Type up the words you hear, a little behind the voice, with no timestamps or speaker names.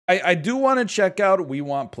I do want to check out We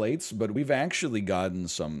Want Plates, but we've actually gotten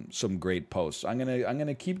some great posts. I'm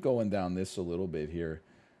gonna keep going down this a little bit here,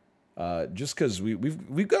 just because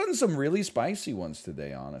we've gotten some really spicy ones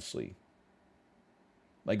today. Honestly,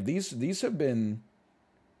 like these have been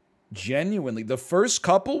genuinely. The first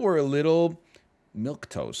couple were a little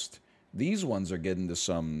milquetoast. These ones are getting to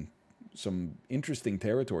some interesting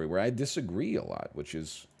territory where I disagree a lot, which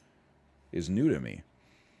is new to me.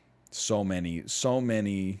 So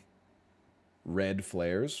many red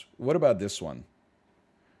flares. What about this one?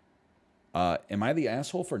 Am I the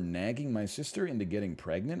asshole for nagging my sister into getting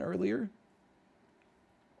pregnant earlier?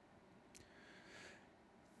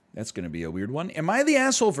 That's going to be a weird one. Am I the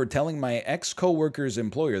asshole for telling my ex-coworker's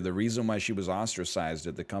employer the reason why she was ostracized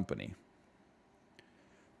at the company?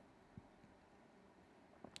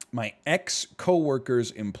 My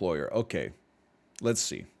ex-coworker's employer. Okay, let's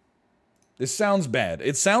see. This sounds bad.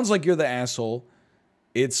 It sounds like you're the asshole.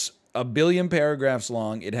 It's a billion paragraphs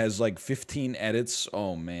long. It has like 15 edits.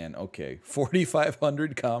 Oh, man. Okay.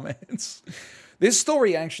 4,500 comments. This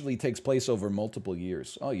story actually takes place over multiple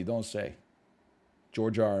years. Oh, you don't say.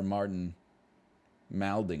 George R.R. Martin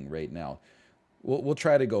mouthing right now. We'll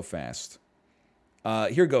try to go fast.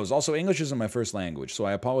 Here goes. Also, English isn't my first language, so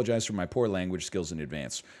I apologize for my poor language skills in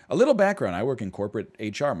advance. A little background. I work in corporate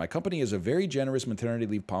HR. My company has a very generous maternity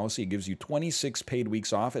leave policy. It gives you 26 paid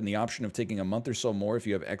weeks off and the option of taking a month or so more if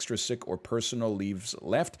you have extra sick or personal leaves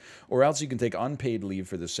left, or else you can take unpaid leave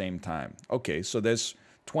for the same time. Okay, so there's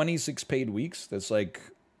 26 paid weeks. It's like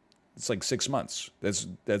 6 months.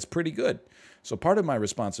 That's pretty good. So part of my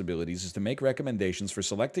responsibilities is to make recommendations for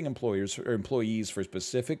selecting employers or employees for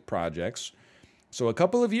specific projects. So a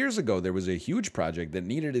couple of years ago, there was a huge project that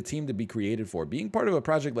needed a team to be created for. Being part of a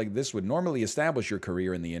project like this would normally establish your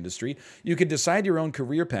career in the industry. You could decide your own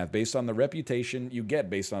career path based on the reputation you get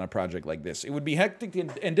based on a project like this. It would be hectic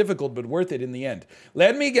and difficult, but worth it in the end.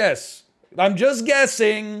 Let me guess. I'm just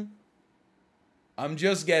guessing.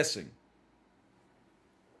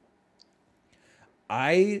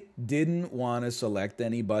 I didn't want to select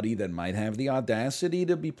anybody that might have the audacity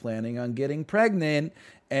to be planning on getting pregnant,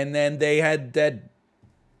 and then they had that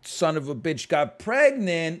son of a bitch got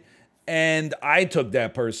pregnant, and I took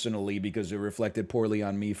that personally because it reflected poorly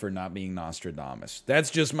on me for not being Nostradamus. That's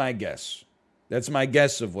just my guess. That's my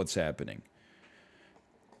guess of what's happening.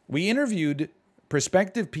 We interviewed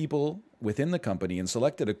prospective people within the company and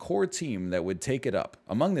selected a core team that would take it up.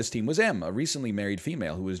 Among this team was M, a recently married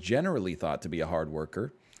female who was generally thought to be a hard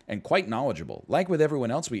worker and quite knowledgeable. Like with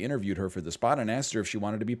everyone else, we interviewed her for the spot and asked her if she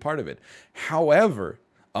wanted to be part of it. However,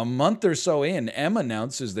 a month or so in, M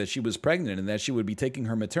announces that she was pregnant and that she would be taking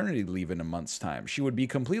her maternity leave in a month's time. She would be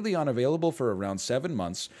completely unavailable for around 7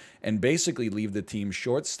 months and basically leave the team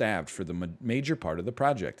short-staffed for the major part of the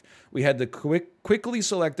project. We had to quickly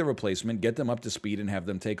select a replacement, get them up to speed, and have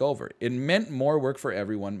them take over. It meant more work for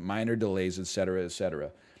everyone, minor delays, etc.,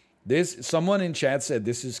 etc. Someone in chat said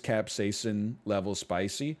this is capsaicin level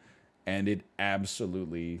spicy, and it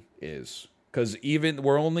absolutely is. Because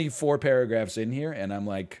we're only 4 paragraphs in here, and I'm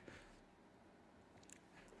like,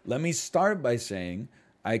 let me start by saying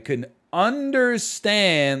I can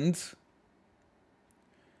understand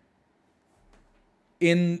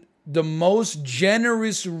in the most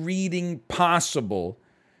generous reading possible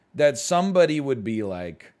that somebody would be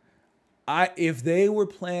like, if they were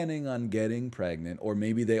planning on getting pregnant, or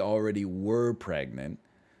maybe they already were pregnant,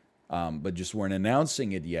 but just weren't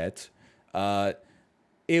announcing it yet,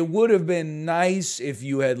 it would have been nice if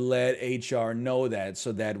you had let HR know that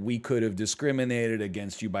so that we could have discriminated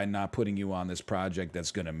against you by not putting you on this project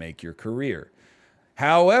that's going to make your career.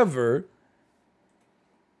 However,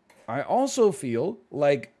 I also feel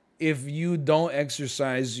like if you don't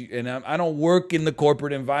exercise, and I don't work in the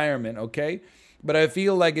corporate environment, okay? But I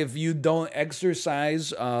feel like if you don't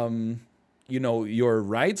exercise, your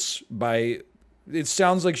rights it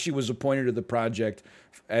sounds like she was appointed to the project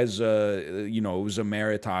as it was a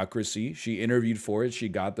meritocracy. She interviewed for it. She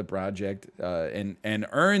got the project and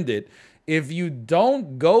earned it. If you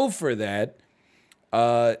don't go for that,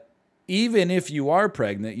 even if you are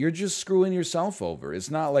pregnant, you're just screwing yourself over. It's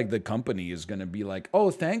not like the company is going to be like,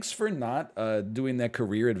 oh, thanks for not doing that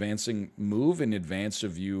career advancing move in advance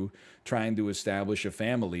of you trying to establish a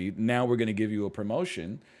family. Now we're going to give you a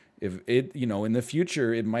promotion. If it, in the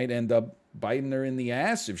future, it might end up biting her in the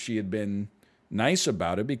ass if she had been nice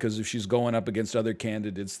about it, because if she's going up against other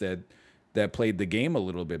candidates that played the game a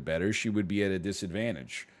little bit better, she would be at a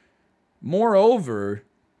disadvantage. Moreover,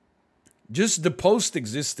 just the post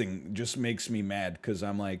existing just makes me mad, because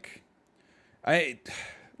I'm like,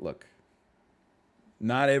 look,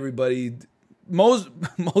 not everybody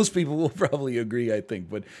most people will probably agree, I think,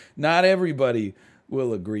 but not everybody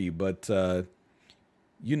will agree. But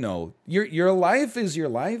you know, your life is your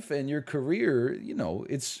life, and your career, you know,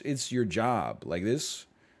 it's your job. Like, this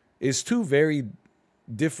is two very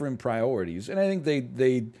different priorities, and I think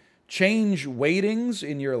they change weightings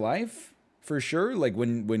in your life for sure. Like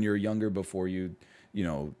when you're younger, before you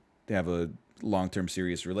know, have a long-term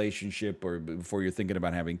serious relationship, or before you're thinking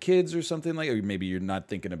about having kids or something like, or maybe you're not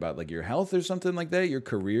thinking about like your health or something like that. Your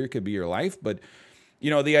career could be your life, but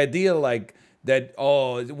you know, the idea like that,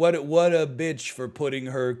 oh, what a bitch for putting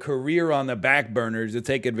her career on the back burner to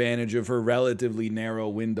take advantage of her relatively narrow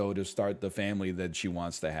window to start the family that she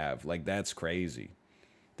wants to have. Like, that's crazy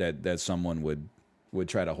that someone would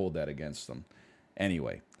try to hold that against them.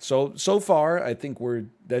 Anyway, so far I think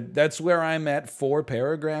that's where I'm at 4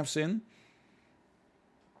 paragraphs in.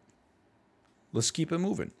 Let's keep it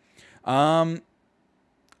moving.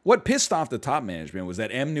 What pissed off the top management was that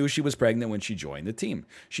M knew she was pregnant when she joined the team.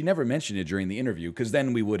 She never mentioned it during the interview, because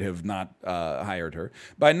then we would have not hired her.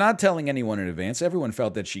 By not telling anyone in advance, everyone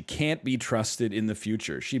felt that she can't be trusted in the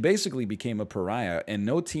future. She basically became a pariah, and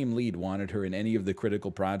no team lead wanted her in any of the critical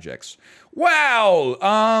projects. Wow!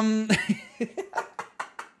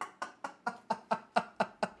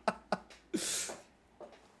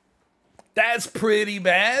 That's pretty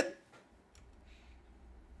bad.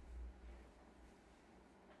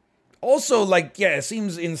 Also, like, yeah, it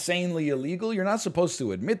seems insanely illegal. You're not supposed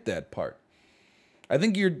to admit that part. I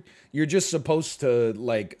think you're just supposed to,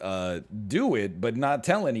 like, do it, but not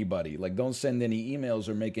tell anybody. Like, don't send any emails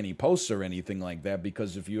or make any posts or anything like that,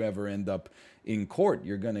 because if you ever end up in court,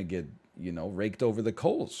 you're going to get, you know, raked over the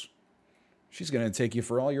coals. She's going to take you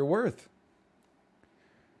for all you're worth.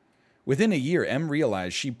 Within a year, M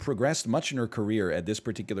realized she progressed much in her career at this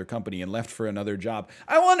particular company and left for another job.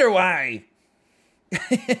 I wonder why.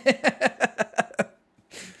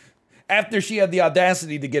 After she had the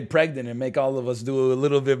audacity to get pregnant and make all of us do a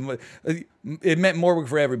little bit more, it meant more work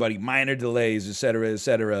for everybody, minor delays, etc.,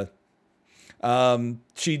 etc.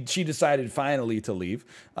 She decided finally to leave.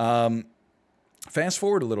 Fast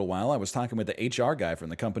forward a little while, I was talking with the HR guy from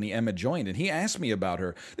the company M had joined, and he asked me about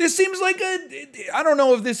her. This seems like I don't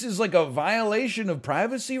know if this is like a violation of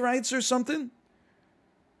privacy rights or something.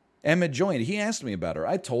 M had joined. He asked me about her.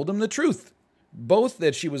 I told him the truth. Both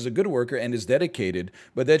that she was a good worker and is dedicated,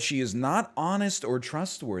 but that she is not honest or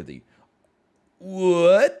trustworthy.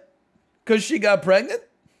 What? Because she got pregnant?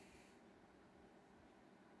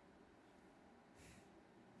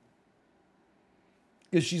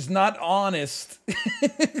 Because she's not honest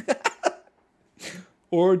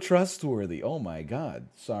or trustworthy. Oh my God.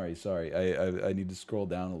 Sorry. I need to scroll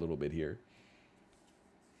down a little bit here.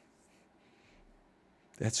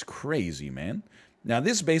 That's crazy, man. Now,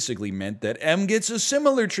 this basically meant that M gets a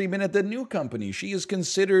similar treatment at the new company. She is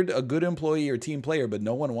considered a good employee or team player, but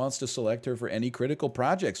no one wants to select her for any critical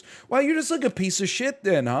projects. Wow, you're just like a piece of shit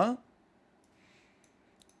then, huh?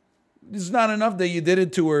 It's not enough that you did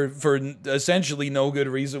it to her for essentially no good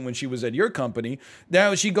reason when she was at your company.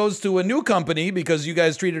 Now she goes to a new company because you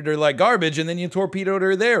guys treated her like garbage, and then you torpedoed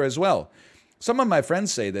her there as well. Some of my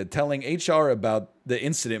friends say that telling HR about the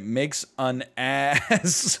incident makes an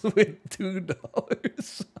ass with $2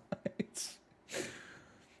 signs.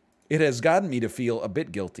 It has gotten me to feel a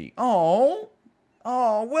bit guilty. Oh,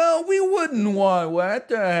 well, we wouldn't want that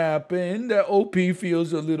to happen. The OP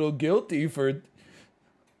feels a little guilty for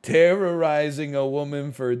terrorizing a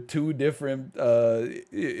woman for 2 different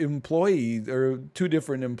employees or 2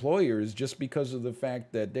 different employers just because of the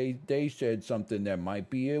fact that they said something that might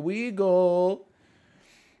be illegal.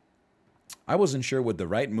 I wasn't sure what the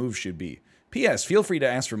right move should be. P.S. Feel free to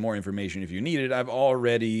ask for more information if you need it. I've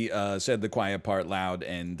already said the quiet part loud,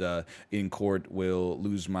 and in court will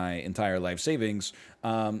lose my entire life savings.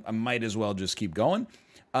 I might as well just keep going.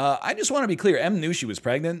 I just want to be clear. M knew she was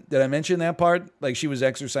pregnant. Did I mention that part? Like, she was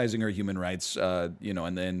exercising her human rights, you know,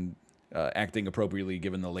 and then acting appropriately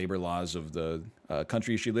given the labor laws of the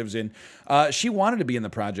country she lives in. She wanted to be in the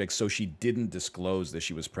project, so she didn't disclose that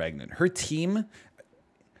she was pregnant. Her team,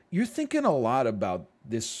 you're thinking a lot about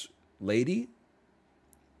this lady.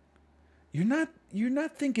 You're not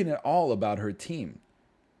thinking at all about her team.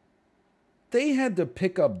 They had to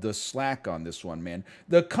pick up the slack on this one, man.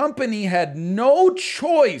 The company had no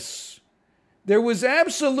choice. There was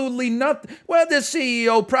absolutely nothing. Well, the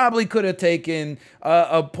CEO probably could have taken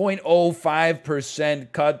a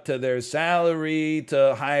 0.05% cut to their salary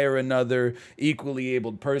to hire another equally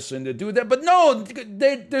abled person to do that. But no,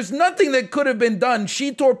 there's nothing that could have been done.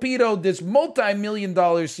 She torpedoed this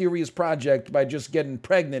multi-million-dollar serious project by just getting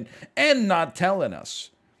pregnant and not telling us.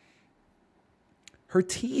 her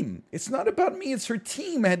team. It's not about me. It's her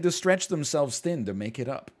team had to stretch themselves thin to make it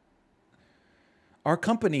up. Our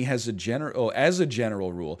company has as a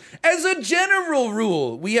general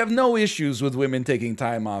rule, we have no issues with women taking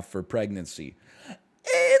time off for pregnancy.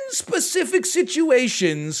 In specific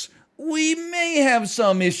situations, we may have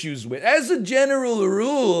some issues with. As a general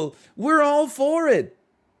rule, we're all for it.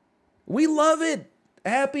 We love it.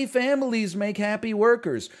 Happy families make happy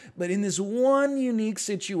workers. But in this one unique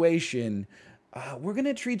situation, we're going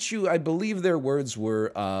to treat you, I believe their words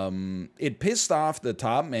were, it pissed off the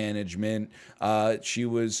top management.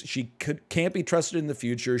 She can't be trusted in the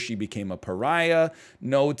future. She became a pariah.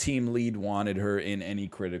 No team lead wanted her in any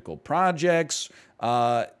critical projects.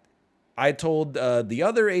 I told the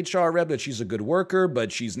other HR rep that she's a good worker,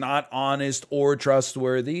 but she's not honest or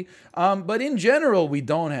trustworthy. But in general, we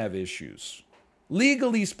don't have issues.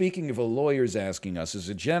 Legally speaking, if a lawyer's asking us, as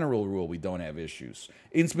a general rule, we don't have issues.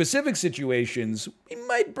 In specific situations, we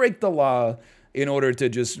might break the law in order to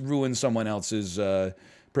just ruin someone else's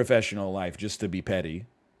professional life, just to be petty.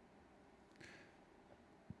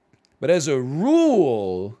 But as a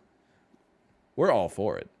rule, we're all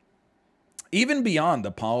for it. Even beyond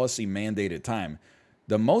the policy mandated time,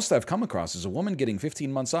 the most I've come across is a woman getting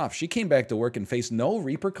 15 months off. She came back to work and faced no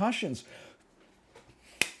repercussions.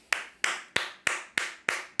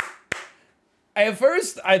 At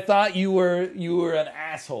first, I thought you were an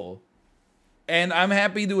asshole. And I'm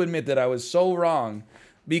happy to admit that I was so wrong,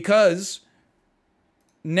 because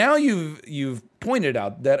now you've pointed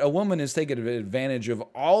out that a woman has taken advantage of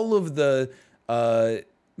all of the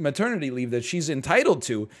maternity leave that she's entitled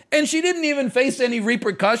to, and she didn't even face any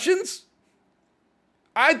repercussions.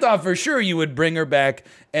 I thought for sure you would bring her back,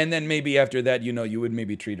 and then maybe after that, you would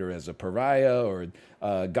maybe treat her as a pariah or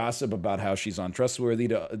gossip about how she's untrustworthy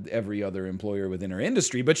to every other employer within her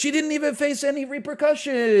industry. But she didn't even face any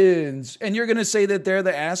repercussions. And you're going to say that they're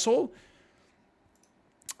the asshole?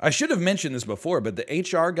 I should have mentioned this before, but the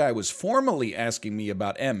HR guy was formally asking me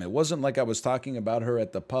about M. It wasn't like I was talking about her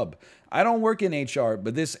at the pub. I don't work in HR,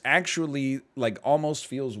 but this actually almost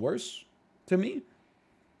feels worse to me.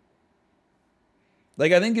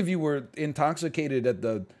 I think if you were intoxicated at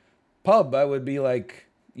the pub, I would be like,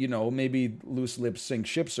 maybe loose lips sink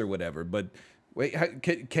ships or whatever. But wait,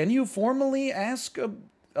 can you formally ask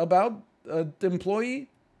about an employee?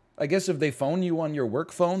 I guess if they phone you on your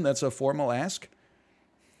work phone, that's a formal ask.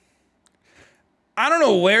 I don't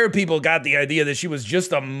know where people got the idea that she was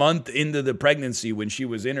just a month into the pregnancy when she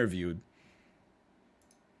was interviewed.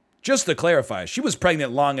 Just to clarify, she was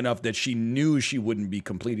pregnant long enough that she knew she wouldn't be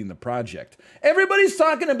completing the project. Everybody's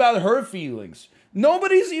talking about her feelings.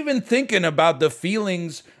 Nobody's even thinking about the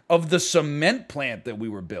feelings of the cement plant that we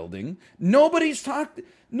were building. Nobody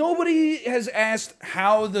has asked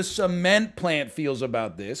how the cement plant feels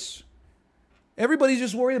about this. Everybody's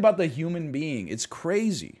just worried about the human being. It's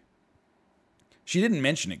crazy. She didn't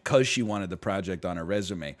mention it because she wanted the project on her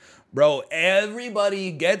resume. Bro,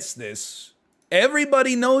 everybody gets this.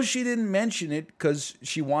 Everybody knows she didn't mention it because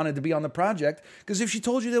she wanted to be on the project. Because if she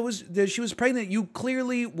told you that she was pregnant, you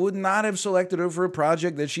clearly would not have selected her for a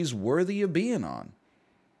project that she's worthy of being on.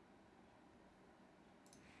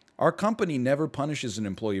 Our company never punishes an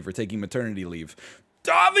employee for taking maternity leave.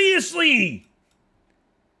 Obviously!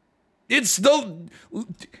 It's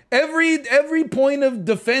every point of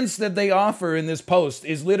defense that they offer in this post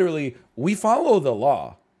is literally, we follow the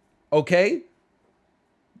law, okay?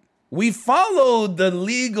 We follow the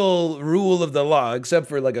legal rule of the law, except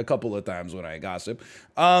for a couple of times when I gossip.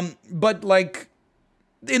 But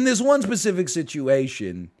in this one specific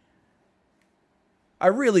situation, I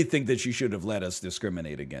really think that she should have let us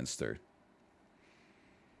discriminate against her.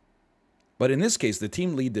 But in this case, the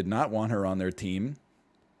team lead did not want her on their team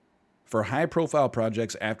for high-profile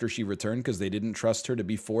projects after she returned because they didn't trust her to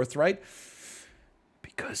be forthright.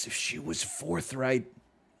 Because if she was forthright,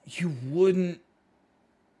 you wouldn't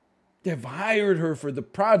have hired her for the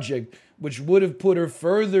project, which would have put her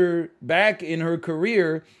further back in her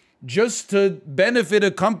career just to benefit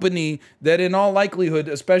a company that in all likelihood,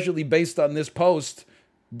 especially based on this post,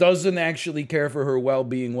 doesn't actually care for her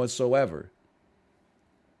well-being whatsoever.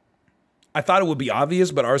 I thought it would be obvious,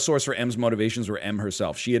 but our source for M's motivations were M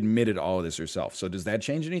herself. She admitted all of this herself. So does that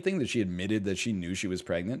change anything, that she admitted that she knew she was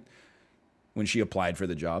pregnant when she applied for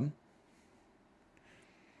the job?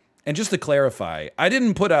 And just to clarify, I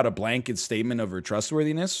didn't put out a blanket statement of her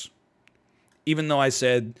trustworthiness, even though I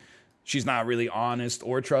said she's not really honest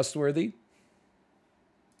or trustworthy.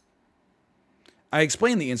 I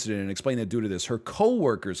explained the incident and explained that due to this, her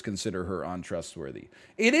coworkers consider her untrustworthy.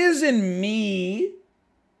 It isn't me.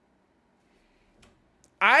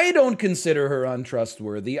 I don't consider her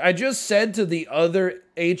untrustworthy. I just said to the other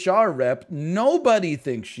HR rep, nobody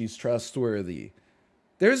thinks she's trustworthy.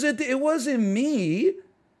 It wasn't me.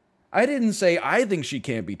 I didn't say I think she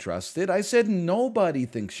can't be trusted. I said nobody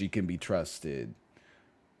thinks she can be trusted.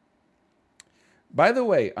 By the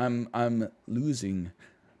way, I'm losing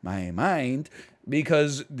my mind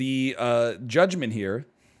because the judgment here,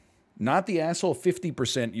 not the asshole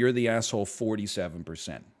 50%, you're the asshole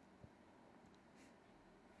 47%.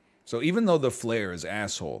 So even though the flare is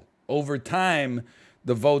asshole, over time,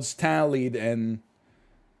 the votes tallied and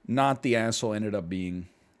not the asshole ended up being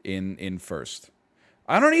in first.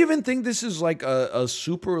 I don't even think this is like a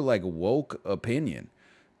super like woke opinion.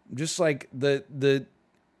 Just like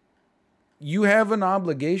you have an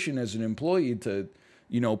obligation as an employee to,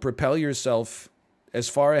 you know, propel yourself as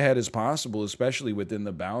far ahead as possible, especially within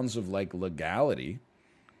the bounds of like legality.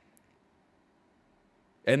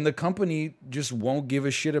 And the company just won't give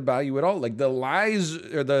a shit about you at all. Like the lies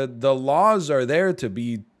or the laws are there to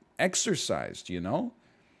be exercised, you know?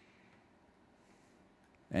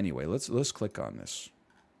 Anyway, let's click on this.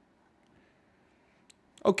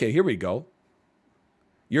 Okay, here we go.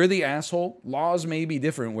 You're the asshole. Laws may be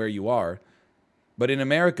different where you are, but in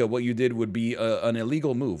America, what you did would be an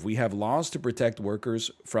illegal move. We have laws to protect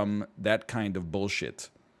workers from that kind of bullshit.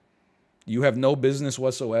 You have no business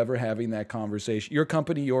whatsoever having that conversation. Your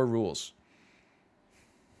company, your rules.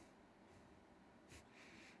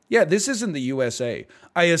 Yeah, this isn't the USA.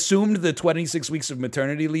 I assumed the 26 weeks of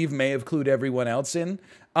maternity leave may have clued everyone else in.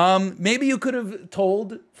 Maybe you could have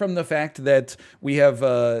told from the fact that we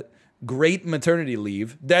have great maternity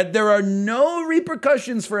leave, that there are no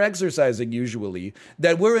repercussions for exercising usually,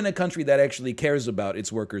 that we're in a country that actually cares about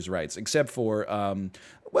its workers' rights, except for,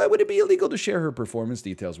 well, would it be illegal to share her performance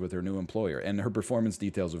details with her new employer? And her performance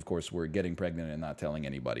details, of course, were getting pregnant and not telling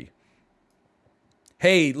anybody.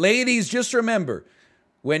 Hey, ladies, just remember,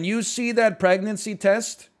 when you see that pregnancy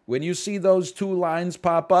test, when you see those two lines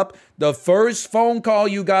pop up, the first phone call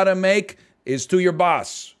you gotta make is to your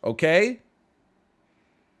boss, okay?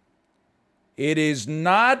 It is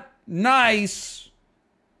not nice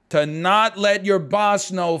to not let your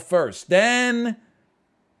boss know first. Then,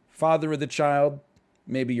 father of the child,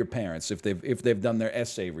 maybe your parents, if they've done their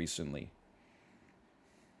essay recently.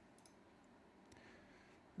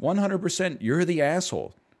 100%, you're the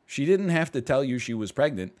asshole. She didn't have to tell you she was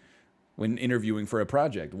pregnant when interviewing for a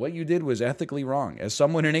project. What you did was ethically wrong. As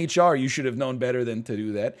someone in HR, you should have known better than to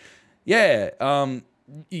do that. Yeah,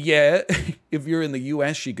 yeah, if you're in the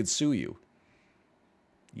US, she could sue you.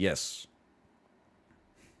 Yes.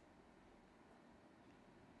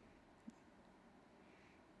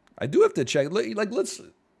 I do have to check. Like, let's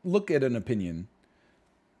look at an opinion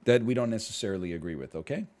that we don't necessarily agree with,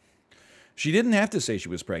 okay? She didn't have to say she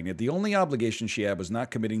was pregnant. The only obligation she had was not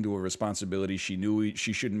committing to a responsibility she knew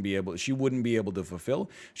she wouldn't be able to fulfill.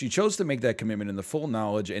 She chose to make that commitment in the full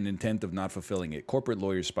knowledge and intent of not fulfilling it. Corporate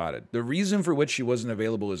lawyers spotted. The reason for which she wasn't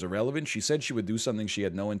available is irrelevant. She said she would do something she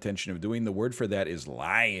had no intention of doing. The word for that is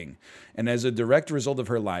lying. And as a direct result of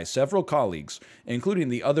her lie, several colleagues, including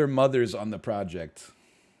the other mothers on the project.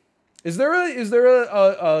 Is there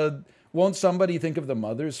a won't somebody think of the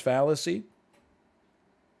mother's fallacy?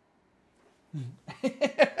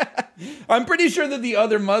 I'm pretty sure that the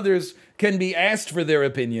other mothers can be asked for their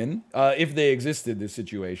opinion if they exist in this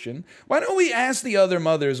situation. Why don't we ask the other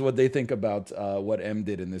mothers what they think about what M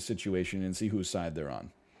did in this situation and see whose side they're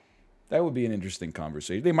on? That would be an interesting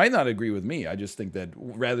conversation. They might not agree with me. I just think that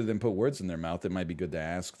rather than put words in their mouth, it might be good to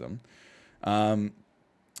ask them.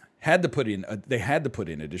 They had to put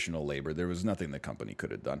in additional labor. There was nothing the company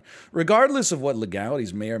could have done. Regardless of what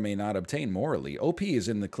legalities may or may not obtain morally, OP is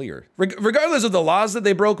in the clear. Regardless of the laws that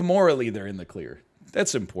they broke morally, they're in the clear.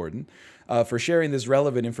 That's important. For sharing this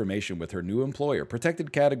relevant information with her new employer.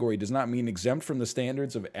 Protected category does not mean exempt from the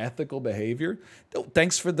standards of ethical behavior. Oh,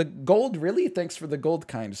 thanks for the gold, really? Thanks for the gold,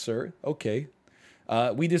 kind sir. Okay.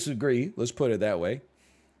 We disagree. Let's put it that way.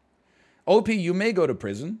 OP, you may go to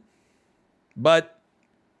prison, but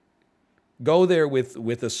go there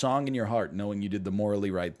with a song in your heart, knowing you did the morally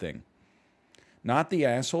right thing. Not the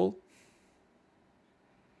asshole.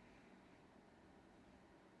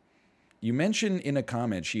 You mentioned in a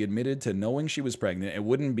comment she admitted to knowing she was pregnant and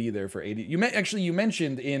wouldn't be there for 80. Actually, you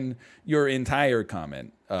mentioned in your entire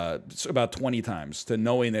comment about 20 times to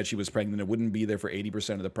knowing that she was pregnant and wouldn't be there for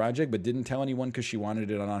 80% of the project, but didn't tell anyone because she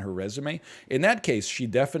wanted it on her resume. In that case, she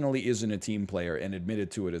definitely isn't a team player and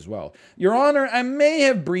admitted to it as well. Your Honor, I may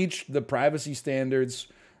have breached the privacy standards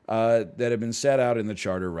that have been set out in the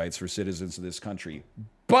Charter rights for citizens of this country.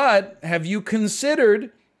 But have you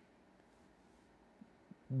considered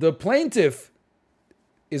the plaintiff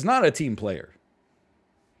is not a team player.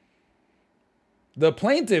 The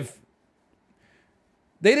plaintiff,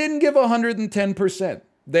 they didn't give 110%.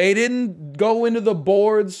 They didn't go into the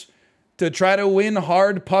boards to try to win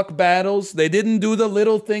hard puck battles. They didn't do the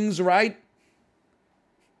little things right.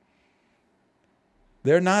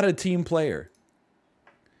 They're not a team player.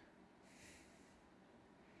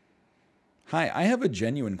 Hi, I have a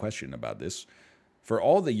genuine question about this. For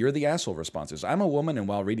all the "you're the asshole" responses, I'm a woman, and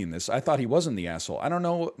while reading this, I thought he wasn't the asshole. I don't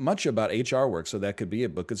know much about HR work, so that could be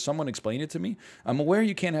it, but could someone explain it to me? I'm aware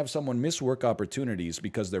you can't have someone miss work opportunities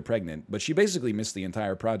because they're pregnant, but she basically missed the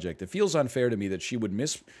entire project. It feels unfair to me that she would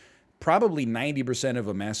miss probably 90% of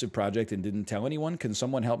a massive project and didn't tell anyone. Can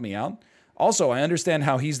someone help me out? Also, I understand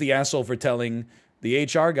how he's the asshole for telling the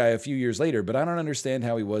HR guy a few years later, but I don't understand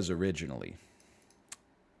how he was originally.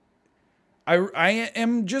 I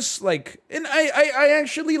am just like, and I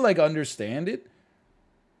actually like understand it.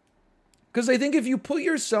 Because I think if you put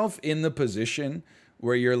yourself in the position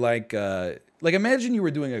where you're like imagine you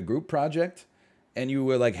were doing a group project and you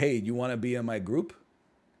were like, hey, you want to be in my group?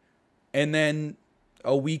 And then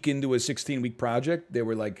a week into a 16-week project, they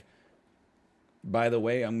were like, by the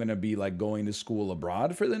way, I'm going to be like going to school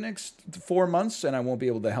abroad for the next 4 months and I won't be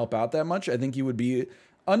able to help out that much. I think you would be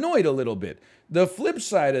annoyed a little bit. The flip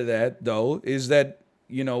side of that, though, is that,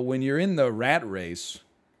 you know, when you're in the rat race,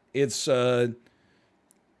 it's kind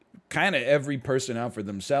of every person out for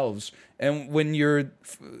themselves. And when you're,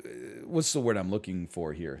 what's the word I'm looking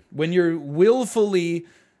for here? When you're willfully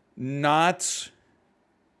not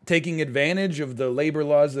taking advantage of the labor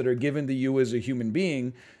laws that are given to you as a human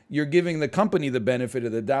being, you're giving the company the benefit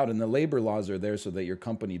of the doubt, and the labor laws are there so that your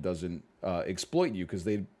company doesn't exploit you, because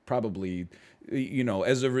they probably, you know,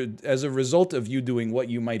 as a result of you doing what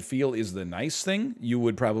you might feel is the nice thing, you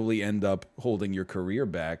would probably end up holding your career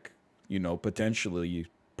back, you know, potentially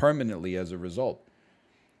permanently as a result.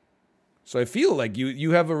 So I feel like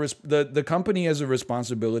you have the company has a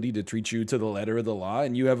responsibility to treat you to the letter of the law,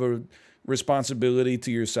 and you have a responsibility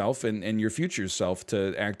to yourself and your future self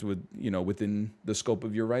to act with, you know, within the scope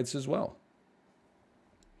of your rights as well.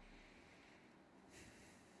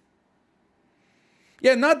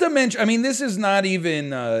 Yeah, not to mention, I mean, this is not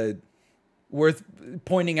even worth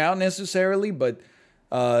pointing out necessarily, but,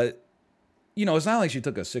 you know, it's not like she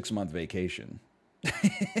took a 6-month vacation.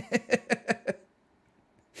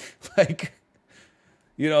 Like,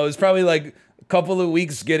 you know, it's probably like a couple of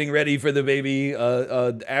weeks getting ready for the baby,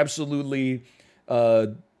 absolutely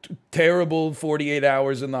terrible 48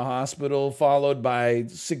 hours in the hospital, followed by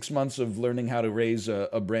 6 months of learning how to raise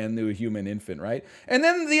a brand new human infant, right? And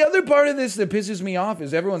then the other part of this that pisses me off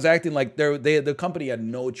is everyone's acting like the company had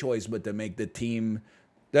no choice but to make the team,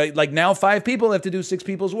 like now 5 people have to do 6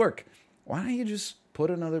 people's work. Why don't you just put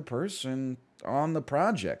another person on the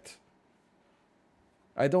project?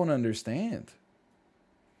 I don't understand.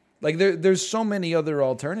 Like there's so many other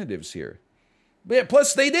alternatives here. But yeah,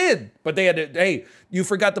 plus they did, but they had to, hey, you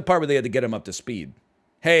forgot the part where they had to get him up to speed.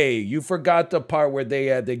 Hey, you forgot the part where they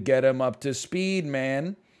had to get him up to speed,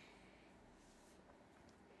 man.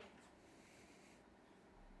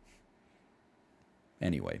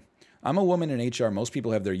 Anyway, I'm a woman in HR. Most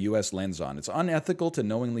people have their US lens on. It's unethical to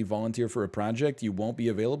knowingly volunteer for a project you won't be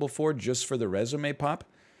available for just for the resume pop.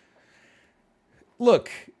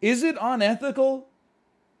 Look, is it unethical?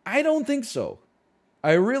 I don't think so.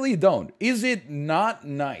 I really don't. Is it not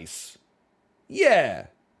nice? Yeah,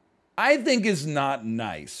 I think it's not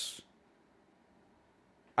nice.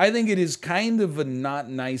 I think it is kind of a not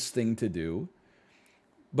nice thing to do.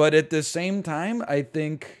 But at the same time, I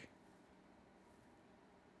think,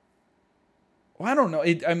 well, I don't know.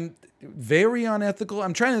 I'm very unethical.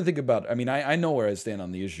 I'm trying to think about, I mean, I know where I stand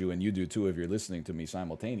on the issue, and you do too if you're listening to me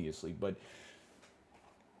simultaneously, but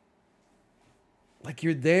like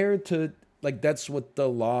you're there to, like that's what the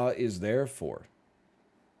law is there for.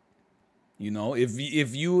 You know, if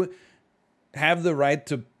you have the right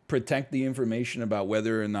to protect the information about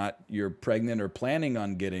whether or not you're pregnant or planning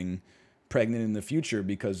on getting pregnant in the future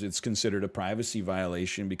because it's considered a privacy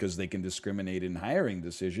violation because they can discriminate in hiring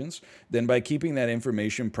decisions, then by keeping that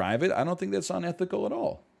information private, I don't think that's unethical at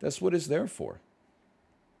all. That's what it's there for.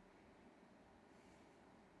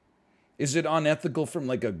 Is it unethical from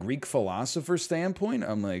like a Greek philosopher standpoint?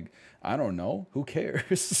 I'm like, I don't know. Who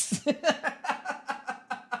cares?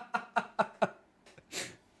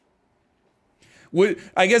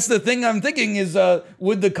 I guess the thing I'm thinking is,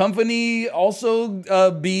 would the company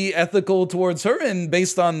also be ethical towards her? And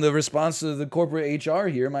based on the response of the corporate HR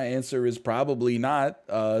here, my answer is probably not.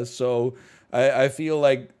 So I feel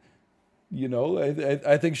like, you know,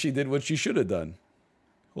 I think she did what she should have done.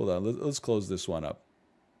 Hold on, let's close this one up.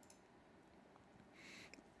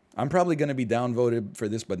 I'm probably going to be downvoted for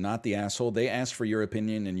this, but not the asshole. They asked for your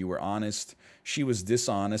opinion and you were honest. She was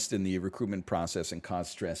dishonest in the recruitment process and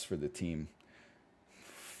caused stress for the team.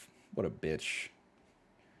 What a bitch.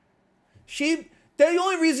 The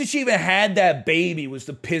only reason she even had that baby was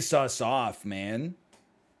to piss us off, man.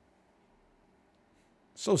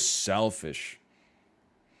 So selfish.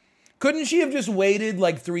 Couldn't she have just waited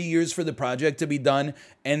like 3 years for the project to be done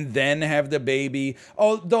and then have the baby?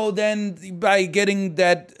 Although then by getting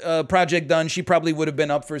that project done, she probably would have been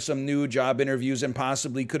up for some new job interviews and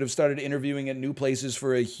possibly could have started interviewing at new places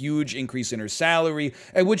for a huge increase in her salary,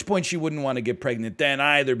 at which point she wouldn't want to get pregnant then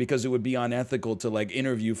either, because it would be unethical to like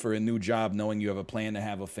interview for a new job knowing you have a plan to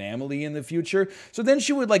have a family in the future. So then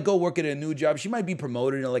she would like go work at a new job. She might be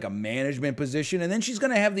promoted in like a management position, and then she's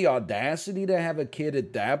going to have the audacity to have a kid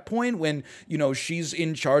at that point, when, you know, she's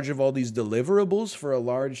in charge of all these deliverables for a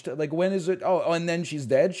large like, when is it? Oh, and then she's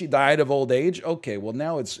dead. She died of old age. Okay, well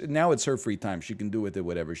now it's her free time. She can do with it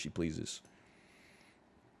whatever she pleases.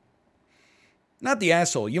 Not the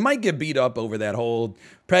asshole. You might get beat up over that whole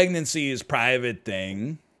pregnancy is private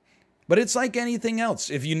thing, but it's like anything else.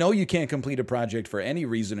 If you know you can't complete a project for any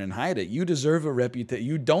reason and hide it, you deserve a reputation.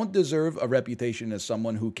 You don't deserve a reputation as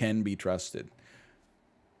someone who can be trusted.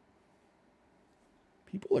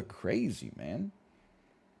 People are crazy, man.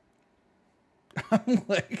 I'm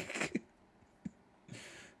like,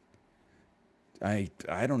 I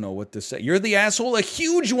don't know what to say. You're the asshole, a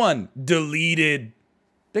huge one. Deleted.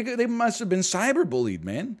 They must have been cyberbullied,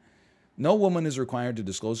 man. No woman is required to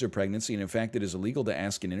disclose her pregnancy, and in fact, it is illegal to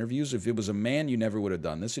ask in interviews. If it was a man, you never would have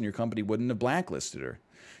done this, and your company wouldn't have blacklisted her.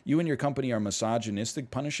 You and your company are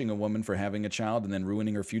misogynistic, punishing a woman for having a child and then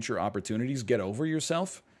ruining her future opportunities. Get over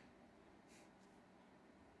yourself.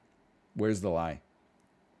 Where's the lie?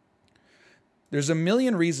 There's a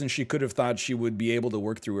million reasons she could have thought she would be able to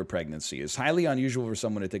work through her pregnancy. It's highly unusual for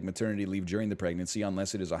someone to take maternity leave during the pregnancy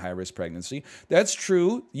unless it is a high-risk pregnancy. That's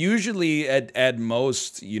true. Usually, at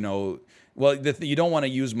most, you know, well, you don't want to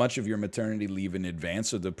use much of your maternity leave in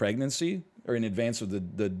advance of the pregnancy, or in advance of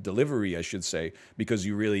the delivery, I should say, because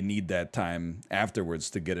you really need that time afterwards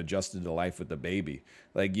to get adjusted to life with the baby.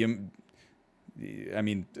 Like, I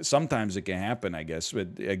mean, sometimes it can happen, I guess.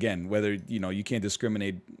 But again, whether, you know, you can't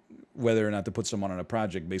discriminate whether or not to put someone on a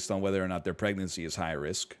project based on whether or not their pregnancy is high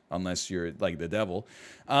risk, unless you're like the devil.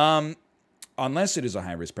 Unless it is a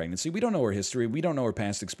high-risk pregnancy. We don't know her history. We don't know her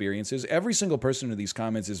past experiences. Every single person in these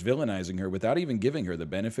comments is villainizing her without even giving her the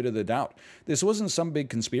benefit of the doubt. This wasn't some big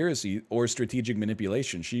conspiracy or strategic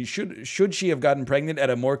manipulation. Should she have gotten pregnant at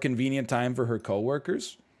a more convenient time for her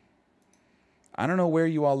coworkers? I don't know where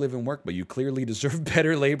you all live and work, but you clearly deserve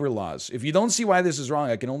better labor laws. If you don't see why this is wrong,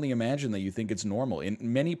 I can only imagine that you think it's normal. In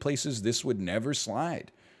many places, this would never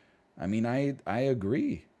slide. I mean, I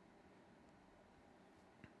agree.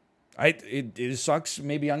 It sucks.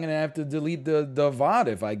 Maybe I'm going to have to delete the VOD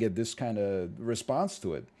if I get this kind of response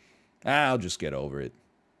to it. I'll just get over it.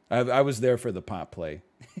 I was there for the pop play.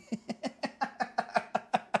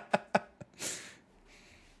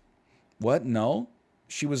 What? No?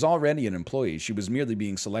 She was already an employee. She was merely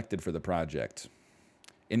being selected for the project.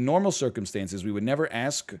 In normal circumstances, we would never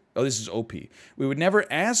ask... Oh, this is OP. We would never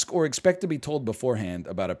ask or expect to be told beforehand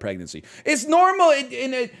about a pregnancy. It's normal.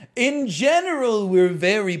 In general, we're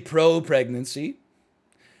very pro-pregnancy.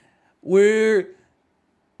 We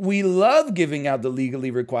love giving out the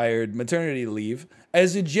legally required maternity leave.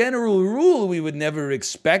 As a general rule, we would never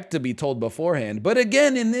expect to be told beforehand. But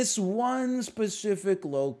again, in this one specific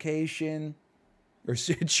location or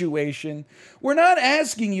situation, we're not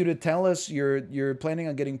asking you to tell us you're planning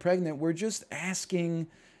on getting pregnant. We're just asking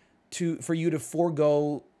for you to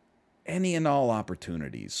forego any and all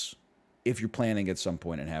opportunities if you're planning at some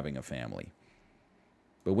point on having a family.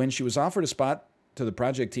 But when she was offered a spot to the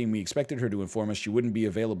project team, we expected her to inform us she wouldn't be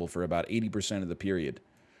available for about 80% of the period.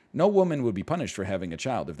 No woman would be punished for having a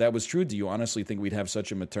child. If that was true, do you honestly think we'd have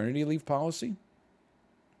such a maternity leave policy?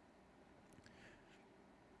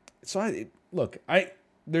 So look,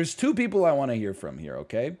 there's two people I want to hear from here,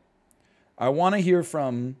 okay? I want to hear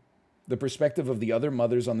from the perspective of the other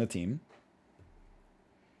mothers on the team.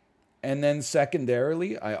 And then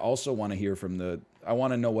secondarily, I also want to hear from I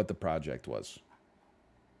want to know what the project was.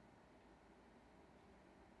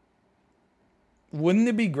 Wouldn't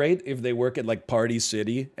it be great if they work at like Party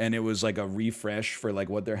City and it was like a refresh for like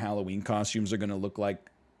what their Halloween costumes are going to look like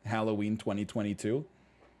Halloween 2022?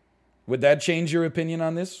 Would that change your opinion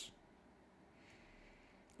on this?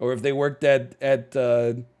 Or if they worked at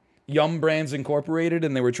Yum Brands Incorporated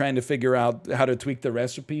and they were trying to figure out how to tweak the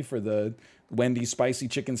recipe for the Wendy's spicy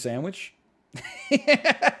chicken sandwich?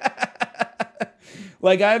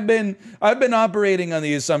 Like I've been operating on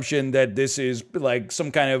the assumption that this is like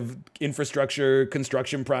some kind of infrastructure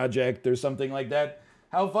construction project or something like that.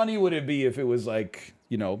 How funny would it be if it was like,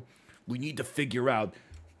 you know, we need to figure out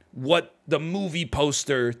what the movie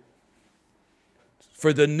poster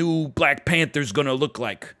for the new Black Panther's gonna look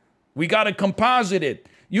like. We gotta composite it.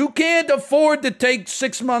 You can't afford to take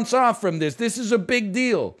 6 months off from this. This is a big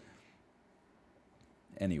deal.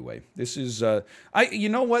 Anyway, this is, you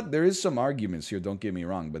know what? There is some arguments here, don't get me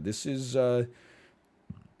wrong, but this is,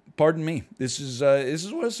 pardon me. This is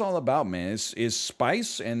what it's all about, man. Is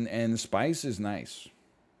spice, and spice is nice.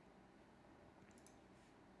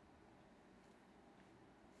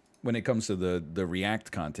 When it comes to the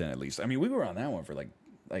React content, at least. I mean, we were on that one for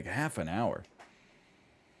like half an hour.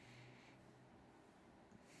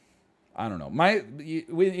 I don't know.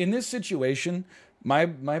 In this situation, my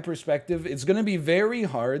perspective, it's going to be very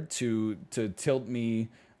hard to tilt me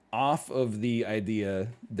off of the idea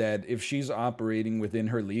that if she's operating within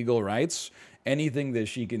her legal rights, anything that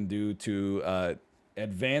she can do to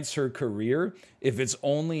advance her career, if it's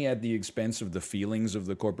only at the expense of the feelings of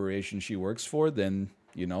the corporation she works for, then,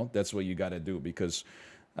 you know, that's what you got to do, because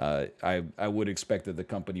I would expect that the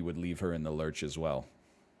company would leave her in the lurch as well.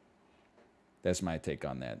 That's my take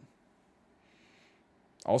on that.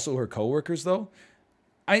 Also, her coworkers, though,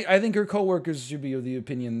 I think her coworkers should be of the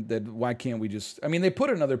opinion that why can't we just... I mean, they put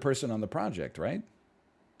another person on the project, right?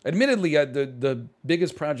 Admittedly, the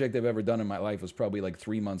biggest project I've ever done in my life was probably like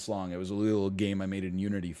 3 months long. It was a little game I made in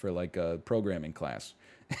Unity for like a programming class.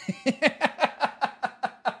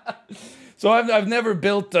 So I've never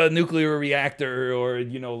built a nuclear reactor or,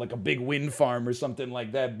 you know, like a big wind farm or something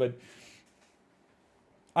like that, but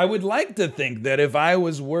I would like to think that if I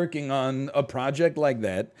was working on a project like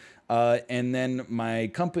that, and then my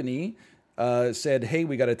company said, hey,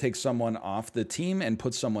 we got to take someone off the team and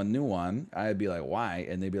put someone new on, I'd be like, why?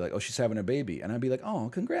 And they'd be like, oh, she's having a baby. And I'd be like, oh,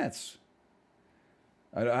 congrats.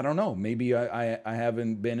 I don't know. Maybe I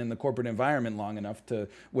haven't been in the corporate environment long enough to,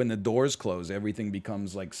 when the doors close, everything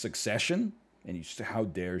becomes like Succession. And you just, how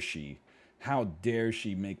dare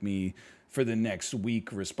she make me, for the next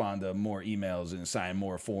week, respond to more emails and sign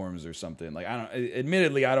more forms or something. Like,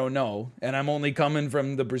 admittedly, I don't know. And I'm only coming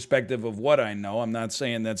from the perspective of what I know. I'm not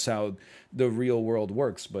saying that's how the real world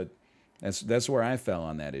works, but that's where I fell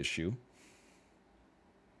on that issue.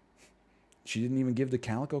 She didn't even give the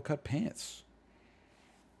calico cut pants.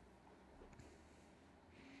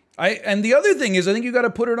 And the other thing is, I think you got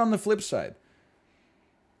to put it on the flip side.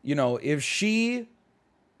 You know, if she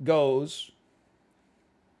goes,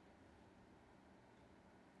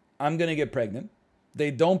 I'm going to get pregnant.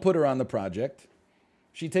 They don't put her on the project.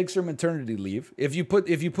 She takes her maternity leave. If you play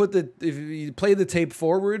the tape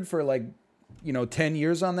forward for like, you know, 10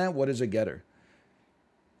 years on that, what does it get her?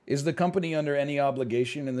 Is the company under any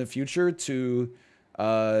obligation in the future to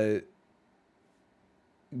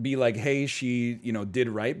be like, hey, she, you know, did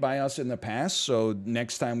right by us in the past, so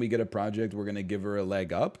next time we get a project, we're going to give her a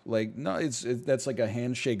leg up? Like, no, that's like a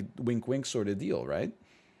handshake, wink, wink sort of deal, right?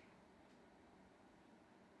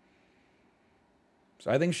 So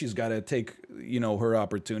I think she's got to take, you know, her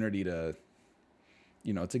opportunity to,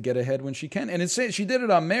 you know, to get ahead when she can. And she did it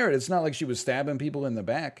on merit. It's not like she was stabbing people in the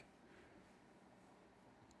back.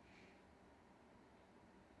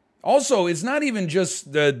 Also, it's not even just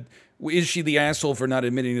is she the asshole for not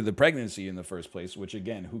admitting to the pregnancy in the first place, which,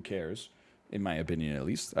 again, who cares, in my opinion at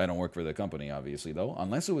least. I don't work for the company, obviously, though,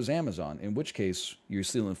 unless it was Amazon, in which case you're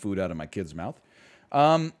stealing food out of my kid's mouth.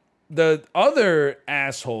 The other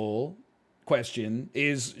asshole question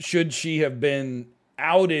is, should she have been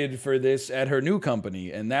outed for this at her new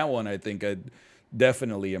company? And that one, I think, I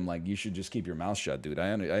definitely am like, you should just keep your mouth shut, dude. I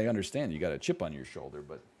understand you got a chip on your shoulder,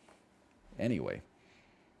 but anyway.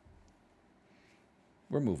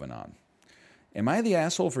 We're moving on. Am I the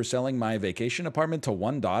asshole for selling my vacation apartment to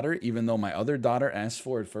one daughter, even though my other daughter asked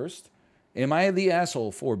for it first? Am I the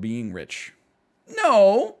asshole for being rich?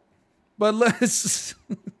 No, but let's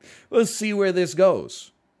see where this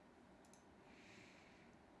goes.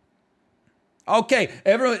 Okay,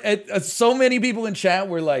 everyone, so many people in chat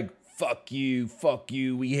were like, fuck you,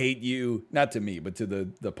 we hate you. Not to me, but to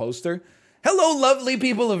the poster. Hello, lovely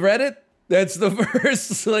people of Reddit. That's the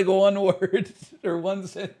first, like, one word or one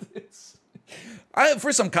sentence.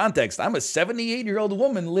 For some context, I'm a 78-year-old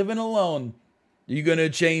woman living alone. You gonna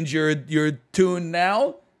change your tune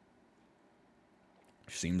now?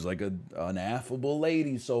 Seems like an affable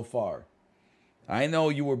lady so far. I know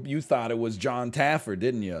you thought it was John Taffer,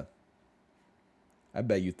 didn't you? I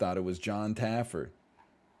bet you thought it was John Taffer.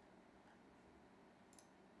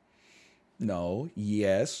 No,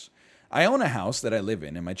 yes. I own a house that I live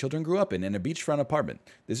in and my children grew up in a beachfront apartment.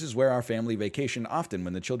 This is where our family vacationed often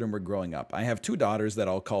when the children were growing up. I have 2 daughters that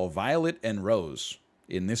I'll call Violet and Rose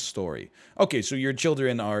in this story. Okay, so your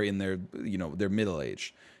children are in their, their middle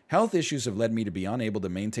age. Health issues have led me to be unable to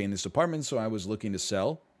maintain this apartment, so I was looking to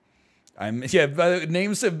sell.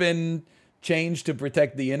 Names have been changed to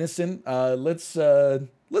protect the innocent. Let's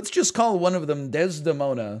just call one of them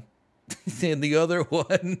Desdemona, and the other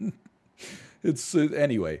one,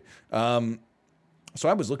 anyway. So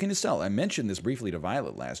I was looking to sell. I mentioned this briefly to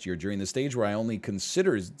Violet last year during the stage where I only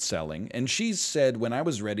considered selling, and she said when I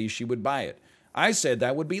was ready, she would buy it. I said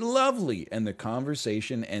that would be lovely, and the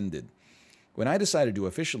conversation ended. When I decided to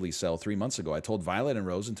officially sell 3 months ago, I told Violet and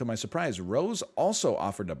Rose, and to my surprise, Rose also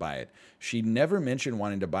offered to buy it. She never mentioned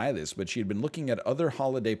wanting to buy this, but she had been looking at other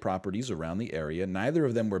holiday properties around the area. Neither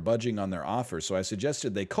of them were budging on their offer, so I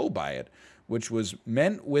suggested they co-buy it, which was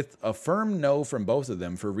meant with a firm no from both of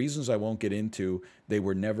them for reasons I won't get into. They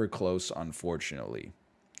were never close, unfortunately.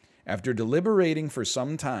 After deliberating for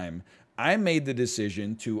some time, I made the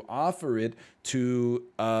decision to offer it to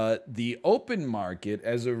the open market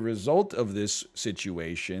as a result of this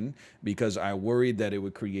situation because I worried that it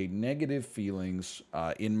would create negative feelings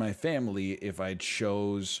in my family if I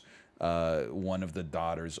chose one of the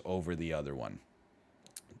daughters over the other one.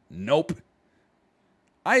 Nope.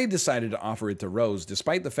 I decided to offer it to Rose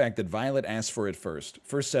despite the fact that Violet asked for it first,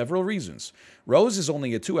 for several reasons. Rose is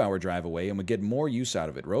only a 2-hour drive away and would get more use out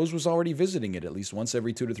of it. Rose was already visiting it at least once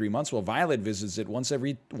every 2 to 3 months, while Violet visits it once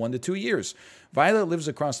every 1 to 2 years. Violet lives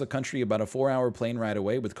across the country about a 4-hour plane ride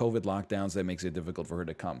away. With COVID lockdowns, that makes it difficult for her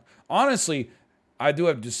to come. Honestly, I do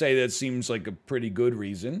have to say that seems like a pretty good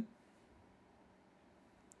reason.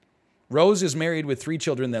 Rose is married with 3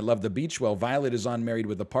 children that love the beach, while Violet is unmarried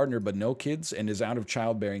with a partner but no kids and is out of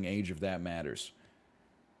childbearing age, if that matters.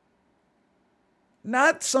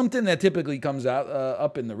 Not something that typically comes out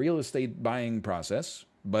up in the real estate buying process,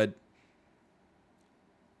 but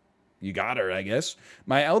you got her, I guess.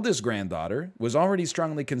 My eldest granddaughter was already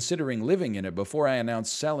strongly considering living in it before I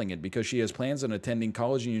announced selling it because she has plans on attending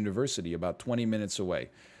college and university about 20 minutes away.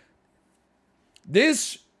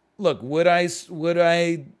 Look, would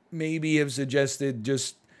I maybe have suggested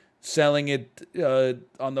just selling it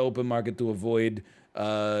on the open market to avoid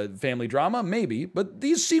family drama? Maybe, but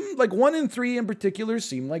these seem like 1 and 3 in particular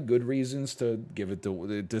seem like good reasons to give it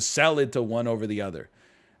to sell it to one over the other.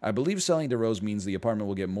 I believe selling to Rose means the apartment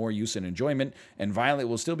will get more use and enjoyment, and Violet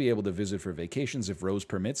will still be able to visit for vacations if Rose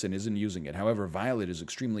permits and isn't using it. However, Violet is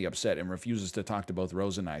extremely upset and refuses to talk to both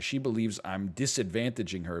Rose and I. She believes I'm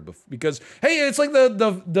disadvantaging her because, hey, it's like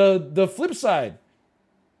the flip side.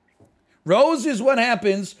 Rose is what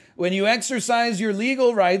happens when you exercise your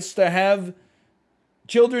legal rights to have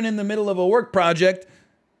children in the middle of a work project.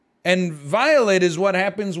 And Violet is what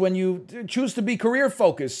happens when you choose to be career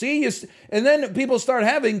focused. See, and then people start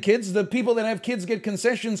having kids. The people that have kids get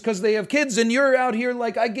concessions because they have kids, and you're out here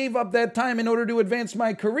like, I gave up that time in order to advance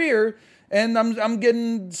my career, and I'm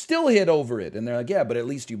getting still hit over it. And they're like, yeah, but at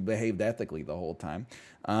least you behaved ethically the whole time.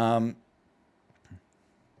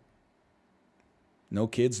 No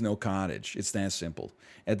kids, no cottage. It's that simple.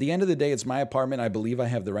 At the end of the day, it's my apartment. I believe I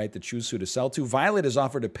have the right to choose who to sell to. Violet has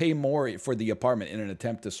offered to pay more for the apartment in an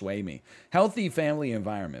attempt to sway me. Healthy family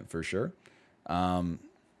environment, for sure.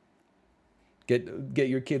 Get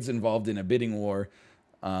your kids involved in a bidding war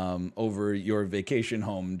over your vacation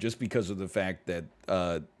home just because of the fact that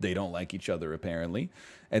they don't like each other, apparently.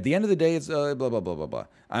 At the end of the day, it's blah, blah, blah, blah, blah.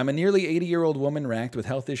 I'm a nearly 80-year-old woman racked with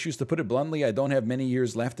health issues. To put it bluntly, I don't have many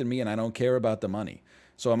years left in me, and I don't care about the money.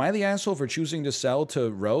 So am I the asshole for choosing to sell to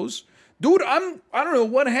Rose? Dude, I don't know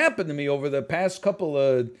what happened to me over the past couple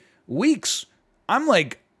of weeks. I'm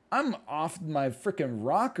off my freaking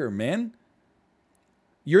rocker, man.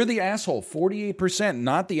 You're the asshole, 48%.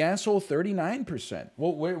 Not the asshole, 39%.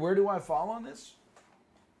 Well, where do I fall on this?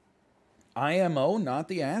 IMO, not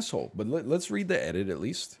the asshole. But let's read the edit at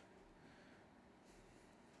least.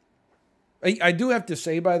 I do have to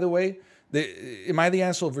say, by the way, am I the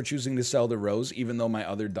asshole for choosing to sell to Rose, even though my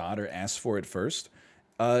other daughter asked for it first?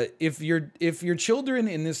 If your children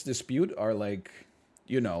in this dispute are like,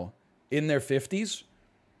 in their 50s,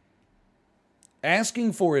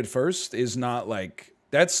 asking for it first is not like,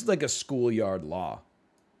 that's like a schoolyard law.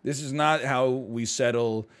 This is not how we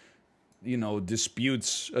settle,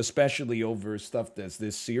 disputes, especially over stuff that's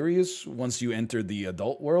this serious once you enter the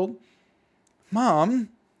adult world. Mom,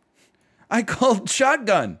 I called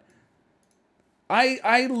shotgun.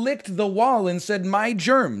 I licked the wall and said my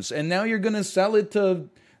germs, and now you're going to sell it to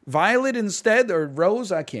Violet instead, or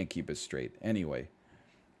Rose? I can't keep it straight. Anyway,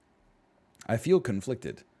 I feel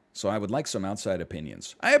conflicted. So I would like some outside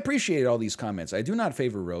opinions. I appreciate all these comments. I do not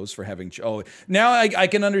favor Rose for having... Oh, now I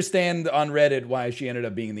can understand on Reddit why she ended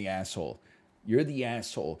up being the asshole. You're the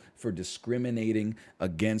asshole for discriminating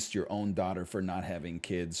against your own daughter for not having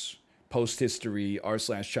kids. Post-history,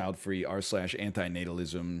 r/child-free,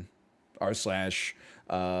 r/antinatalism,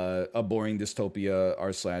 r/a boring dystopia,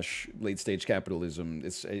 r/late-stage capitalism,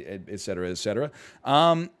 et cetera, et cetera.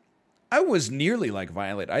 I was nearly like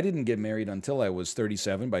Violet. I didn't get married until I was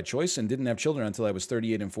 37 by choice and didn't have children until I was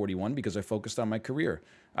 38 and 41 because I focused on my career.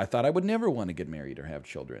 I thought I would never want to get married or have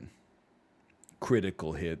children.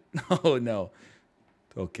 Critical hit. Oh, no.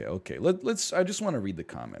 Okay. I just want to read the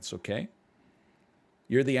comments, okay?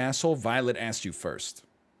 You're the asshole. Violet asked you first.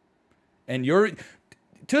 And you're...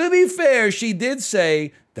 To be fair, she did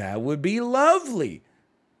say, that would be lovely.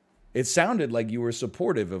 It sounded like you were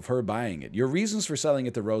supportive of her buying it. Your reasons for selling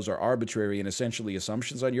it to Rose are arbitrary and essentially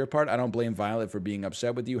assumptions on your part. I don't blame Violet for being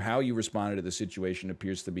upset with you. How you responded to the situation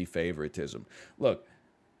appears to be favoritism. Look.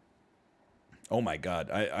 Oh my God.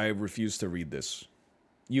 I refuse to read this.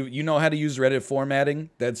 You know how to use Reddit formatting?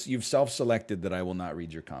 You've self-selected that I will not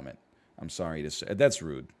read your comment. I'm sorry to say. That's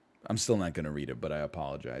rude. I'm still not going to read it, but I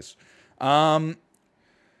apologize.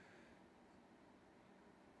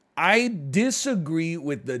 I disagree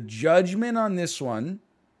with the judgment on this one.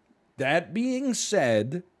 That being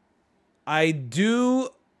said, I do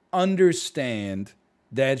understand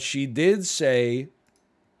that she did say,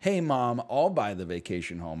 hey, Mom, I'll buy the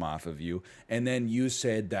vacation home off of you. And then you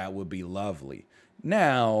said that would be lovely.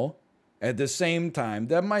 Now, at the same time,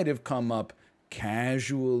 that might have come up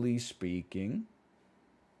casually speaking,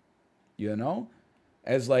 you know,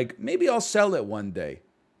 as like, maybe I'll sell it one day.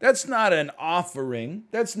 That's not an offering.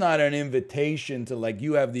 That's not an invitation to like,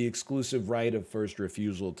 you have the exclusive right of first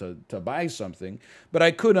refusal to buy something. But I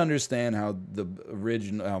could understand how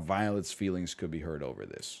how Violet's feelings could be hurt over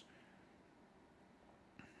this.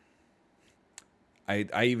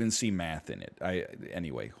 I even see math in it.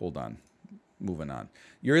 Anyway, hold on. Moving on.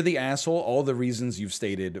 You're the asshole. All the reasons you've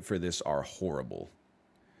stated for this are horrible.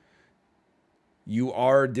 You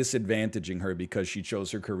are disadvantaging her because she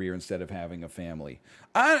chose her career instead of having a family.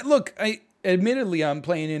 Admittedly, I'm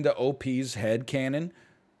playing into OP's headcanon,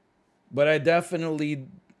 but I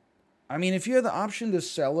mean, if you have the option to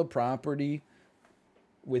sell a property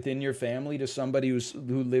within your family to somebody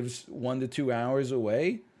who lives 1 to 2 hours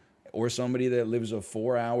away, or somebody that lives a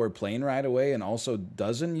 4-hour plane ride away and also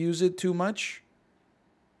doesn't use it too much,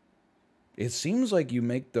 it seems like you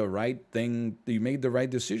make the right thing. You made the right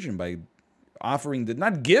decision by offering to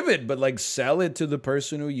not give it, but like sell it to the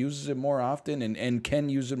person who uses it more often and can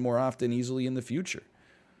use it more often easily in the future.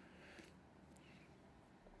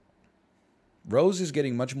 Rose is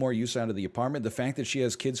getting much more use out of the apartment. The fact that she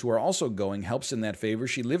has kids who are also going helps in that favor.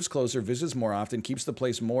 She lives closer, visits more often, keeps the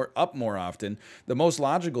place more often. The most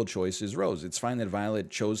logical choice is Rose. It's fine that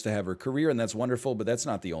Violet chose to have her career, and that's wonderful, but that's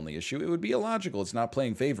not the only issue. It would be illogical. It's not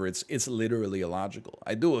playing favor. It's literally illogical.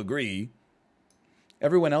 I do agree.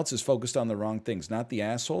 Everyone else is focused on the wrong things, not the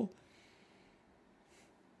asshole.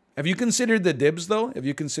 Have you considered the dibs, though? Have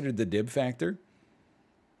you considered the dib factor?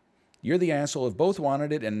 You're the asshole. If both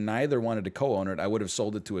wanted it and neither wanted to co-own it, I would have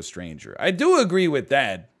sold it to a stranger. I do agree with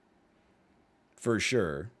that. For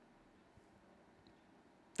sure.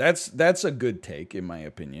 That's a good take, in my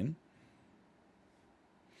opinion.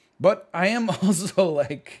 But I am also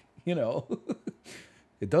like, you know,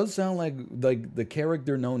 it does sound like the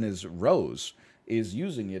character known as Rose is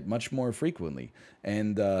using it much more frequently.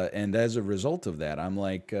 And as a result of that, I'm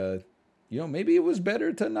like, you know, maybe it was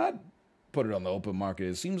better to not put it on the open market.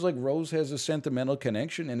 It seems like Rose has a sentimental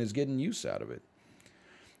connection and is getting use out of it.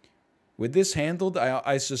 With this handled,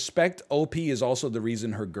 I suspect OP is also the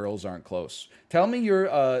reason her girls aren't close. Tell me you're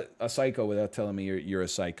a psycho without telling me you're a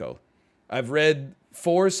psycho. I've read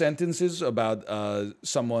 4 sentences about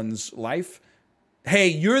someone's life. Hey,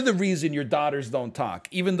 you're the reason your daughters don't talk,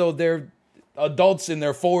 even though they're adults in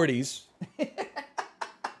their 40s.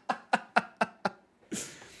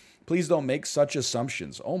 Please don't make such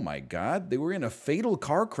assumptions. Oh my God, they were in a fatal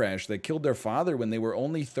car crash that killed their father when they were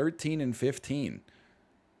only 13 and 15.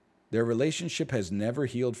 Their relationship has never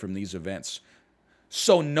healed from these events.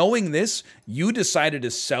 So knowing this, you decided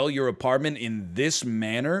to sell your apartment in this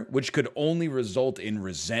manner, which could only result in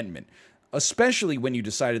resentment, especially when you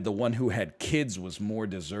decided the one who had kids was more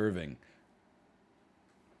deserving.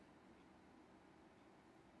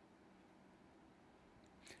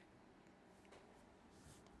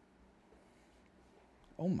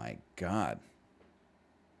 Oh my God.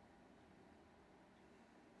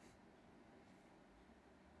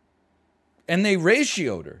 And they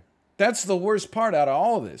ratioed her. That's the worst part out of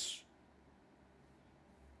all of this.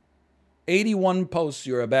 81 posts,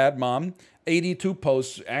 you're a bad mom. 82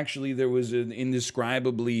 posts, actually, there was an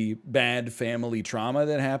indescribably bad family trauma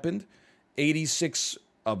that happened. 86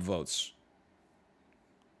 upvotes.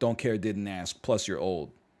 Don't care, didn't ask, plus you're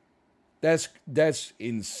old. That's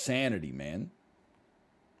insanity, man.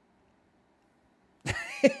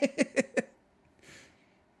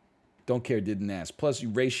 Don't care, didn't ask. Plus,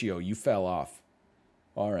 ratio, you fell off.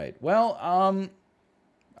 All right. Well,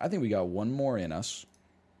 I think we got one more in us.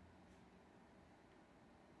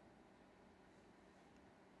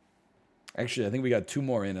 Actually, I think we got two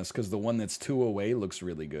more in us because the one that's 2 away looks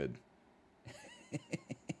really good.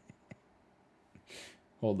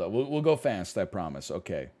 Hold up. We'll go fast, I promise.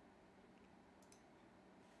 Okay.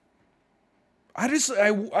 I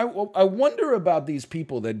wonder about these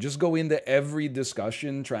people that just go into every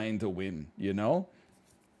discussion trying to win, you know?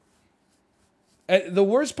 The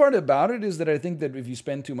worst part about it is that I think that if you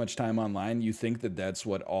spend too much time online, you think that that's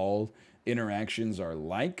what all interactions are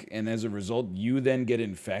like, and as a result, you then get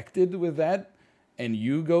infected with that, and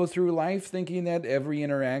you go through life thinking that every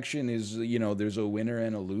interaction is, you know, there's a winner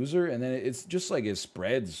and a loser, and then it's just like it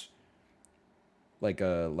spreads like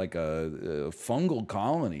a fungal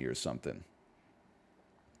colony or something.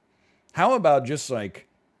 How about just like,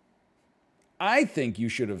 I think you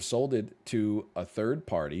should have sold it to a third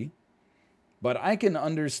party, but I can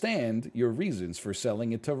understand your reasons for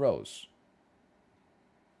selling it to Rose.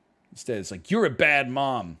 Instead, it's like, you're a bad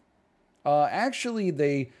mom. Actually,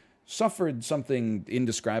 they suffered something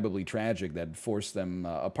indescribably tragic that forced them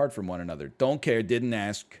apart from one another. Don't care, didn't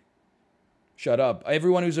ask. Shut up.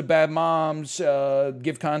 Everyone who's a bad mom,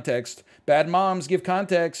 give context. Bad moms, give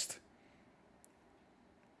context.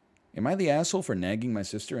 Am I the asshole for nagging my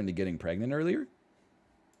sister into getting pregnant earlier?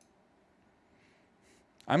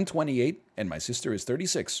 I'm 28 and my sister is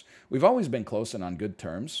 36. We've always been close and on good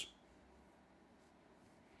terms.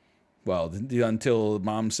 Well, until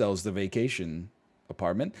mom sells the vacation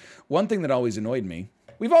apartment. One thing that always annoyed me,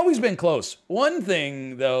 we've always been close. One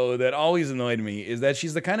thing, though, that always annoyed me is that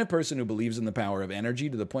she's the kind of person who believes in the power of energy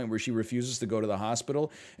to the point where she refuses to go to the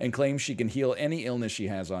hospital and claims she can heal any illness she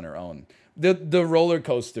has on her own. The roller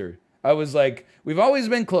coaster. I was like, we've always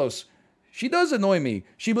been close. She does annoy me.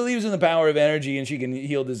 She believes in the power of energy and she can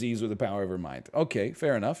heal disease with the power of her mind. Okay,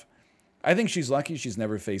 fair enough. I think she's lucky she's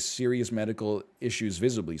never faced serious medical issues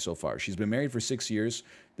visibly so far. She's been married for 6 years.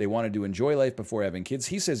 They wanted to enjoy life before having kids.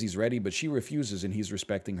 He says he's ready, but she refuses and he's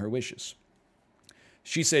respecting her wishes.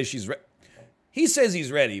 She says she's He says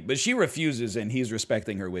he's ready, but she refuses and he's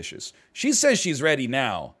respecting her wishes. She says she's ready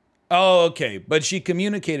now. Oh, okay, but she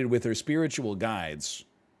communicated with her spiritual guides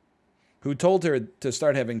who told her to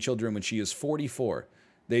start having children when she is 44.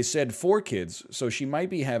 They said 4 kids, so she might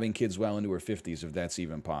be having kids well into her 50s, if that's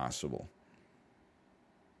even possible.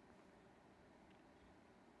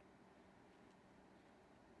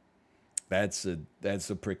 That's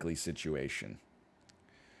a prickly situation.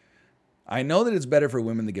 I know that it's better for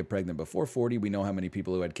women to get pregnant before 40. We know how many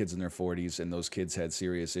people who had kids in their 40s, and those kids had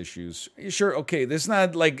serious issues. Sure, okay, this is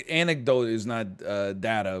not, like, anecdote is not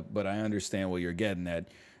data, but I understand what you're getting at.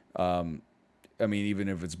 I mean, even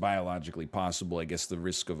if it's biologically possible, I guess the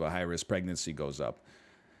risk of a high-risk pregnancy goes up.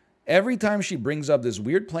 Every time she brings up this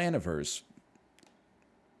weird plan of hers,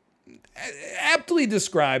 aptly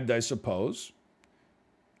described, I suppose,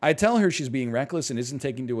 I tell her she's being reckless and isn't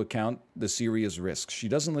taking into account the serious risks. She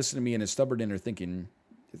doesn't listen to me and is stubborn in her thinking,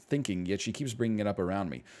 yet she keeps bringing it up around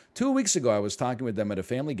me. 2 weeks ago, I was talking with them at a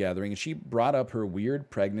family gathering, and she brought up her weird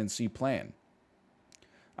pregnancy plan.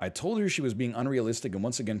 I told her she was being unrealistic and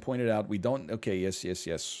once again pointed out we don't... Okay, yes.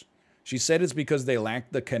 She said it's because they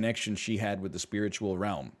lacked the connection she had with the spiritual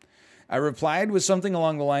realm. I replied with something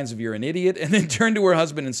along the lines of, you're an idiot, and then turned to her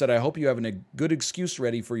husband and said, I hope you have a good excuse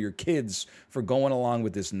ready for your kids for going along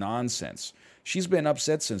with this nonsense. She's been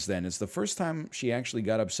upset since then. It's the first time she actually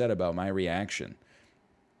got upset about my reaction.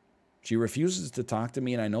 She refuses to talk to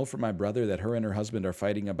me, and I know from my brother that her and her husband are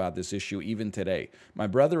fighting about this issue even today. My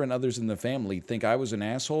brother and others in the family think I was an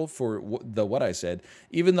asshole for what I said,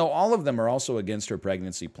 even though all of them are also against her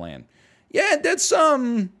pregnancy plan. Yeah, that's,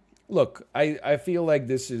 look, I feel like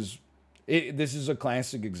this is a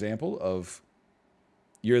classic example of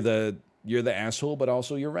you're the asshole, but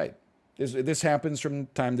also you're right. This happens from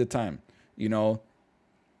time to time. You know,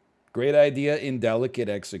 great idea, indelicate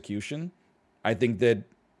execution. I think that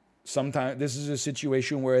sometimes this is a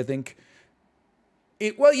situation where I think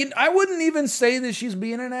I wouldn't even say that she's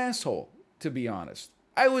being an asshole, to be honest.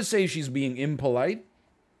 I would say she's being impolite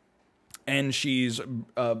and she's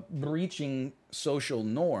breaching social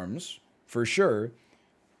norms for sure.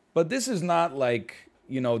 But this is not like,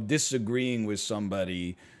 you know, disagreeing with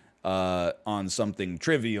somebody on something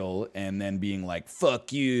trivial and then being like,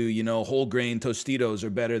 fuck you, you know, whole grain Tostitos are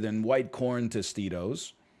better than white corn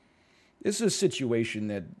Tostitos. This is a situation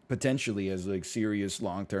that potentially has like serious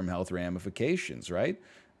long-term health ramifications, right?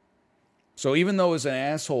 So even though it's an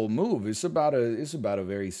asshole move, it's about a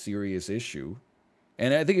very serious issue.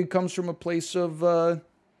 And I think it comes from a place of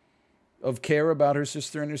care about her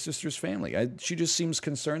sister and her sister's family. She just seems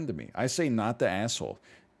concerned to me. I say not the asshole.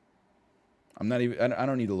 I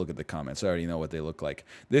don't need to look at the comments. I already know what they look like.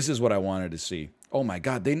 This is what I wanted to see. Oh my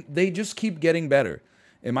God, they just keep getting better.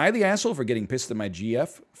 Am I the asshole for getting pissed at my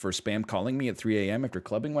GF for spam calling me at 3 a.m. after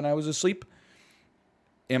clubbing when I was asleep?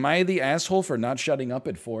 Am I the asshole for not shutting up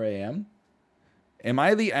at 4 a.m.? Am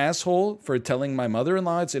I the asshole for telling my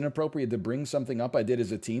mother-in-law it's inappropriate to bring something up I did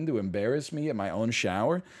as a teen to embarrass me at my own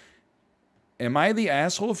shower? Am I the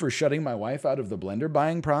asshole for shutting my wife out of the blender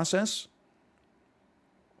buying process?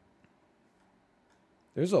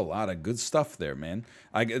 There's a lot of good stuff there, man.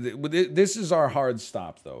 This is our hard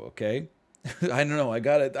stop, though, okay? I don't know. I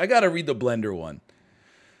gotta read the blender one.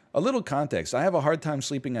 A little context. I have a hard time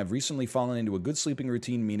sleeping. I've recently fallen into a good sleeping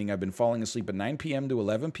routine, meaning I've been falling asleep at 9 p.m. to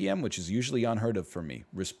 11 p.m., which is usually unheard of for me.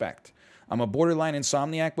 Respect. I'm a borderline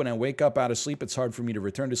insomniac. When I wake up out of sleep, it's hard for me to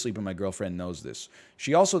return to sleep, and my girlfriend knows this.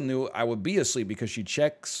 She also knew I would be asleep because she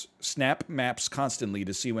checks Snap Maps constantly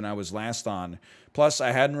to see when I was last on. Plus,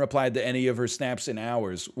 I hadn't replied to any of her snaps in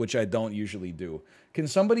hours, which I don't usually do. Can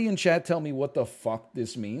somebody in chat tell me what the fuck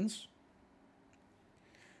this means?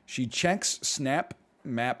 She checks Snap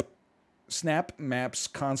Maps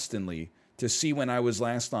constantly to see when I was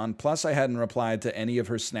last on. Plus, I hadn't replied to any of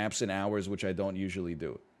her snaps in hours, which I don't usually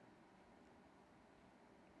do.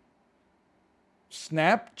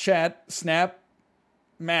 Snapchat Snap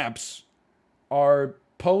Maps are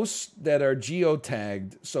posts that are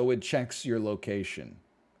geotagged, so it checks your location.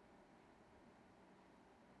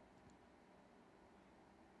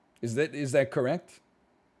 Is that correct?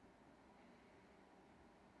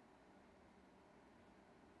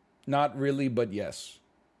 Not really, but yes.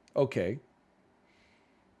 Okay.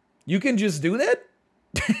 You can just do that?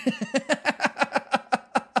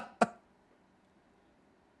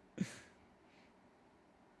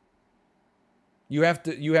 You have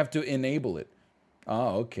to enable it.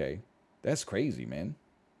 Oh, okay. That's crazy, man.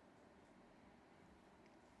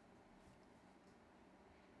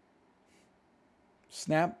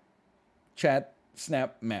 Snapchat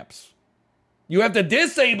Snap Maps. You have to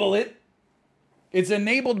disable it. It's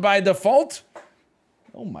enabled by default?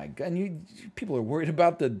 Oh my God, people are worried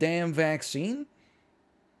about the damn vaccine?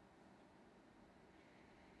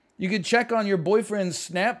 You could check on your boyfriend's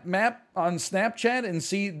Snap Map on Snapchat and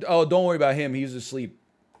see, oh, don't worry about him, he's asleep.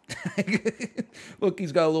 Look,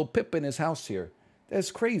 he's got a little pip in his house here.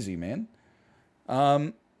 That's crazy, man.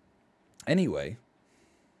 Anyway.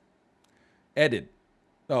 Edit.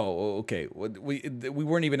 Oh, okay. We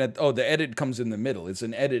weren't even at, oh, the edit comes in the middle. It's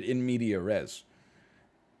an edit in media res.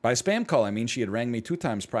 By spam call, I mean she had rang me 2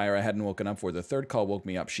 times prior I hadn't woken up for. The third call woke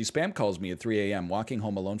me up. She spam calls me at 3 a.m., walking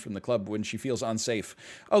home alone from the club when she feels unsafe.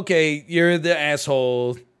 Okay, you're the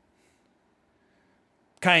asshole.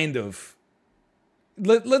 Kind of.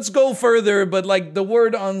 Let's go further, but like the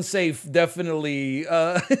word unsafe definitely,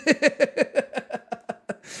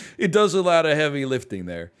 it does a lot of heavy lifting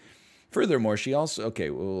there. Furthermore, she also, okay,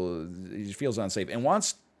 well, she feels unsafe and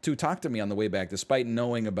wants to talk to me on the way back despite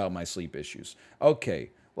knowing about my sleep issues. Okay.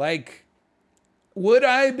 Like, would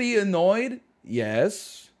I be annoyed?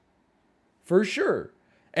 Yes, for sure.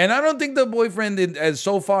 And I don't think the boyfriend, as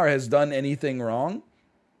so far, has done anything wrong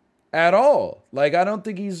at all. Like, I don't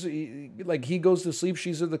think he goes to sleep,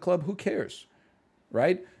 she's at the club, who cares,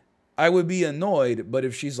 right? I would be annoyed, but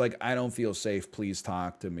if she's like, I don't feel safe, please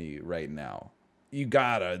talk to me right now. You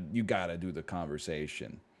gotta do the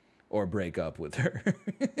conversation or break up with her.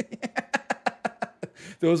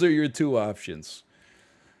 Those are your 2 options.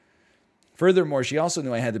 Furthermore, she also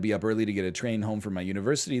knew I had to be up early to get a train home from my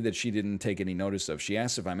university that she didn't take any notice of. She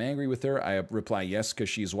asked if I'm angry with her. I reply yes, because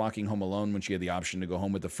she's walking home alone when she had the option to go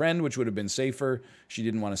home with a friend, which would have been safer. She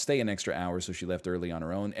didn't want to stay an extra hour, so she left early on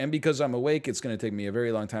her own. And because I'm awake, it's going to take me a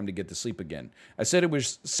very long time to get to sleep again. I said it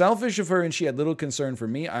was selfish of her and she had little concern for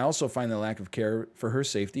me. I also find the lack of care for her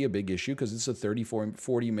safety a big issue because it's a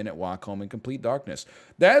 40-minute walk home in complete darkness.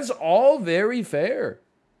 That's all very fair.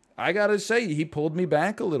 I got to say, he pulled me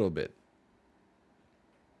back a little bit.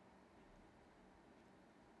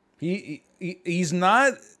 He's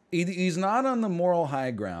not on the moral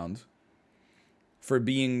high ground for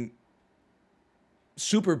being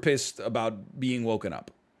super pissed about being woken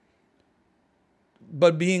up.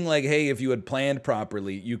 But being like, hey, if you had planned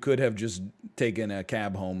properly, you could have just taken a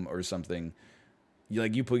cab home or something.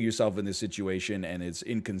 you put yourself in this situation and it's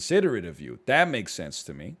inconsiderate of you. That makes sense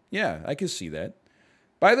to me. Yeah, I can see that.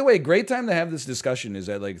 By the way, great time to have this discussion is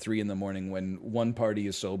at like 3 in the morning when one party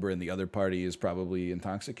is sober and the other party is probably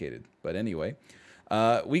intoxicated. But anyway,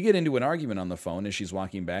 we get into an argument on the phone as she's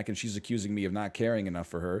walking back, and she's accusing me of not caring enough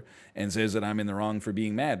for her and says that I'm in the wrong for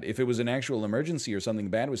being mad. If it was an actual emergency or something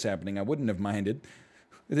bad was happening, I wouldn't have minded.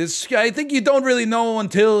 I think you don't really know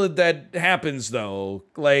until that happens, though.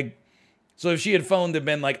 Like, so if she had phoned and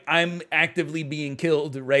been like, I'm actively being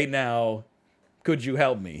killed right now, could you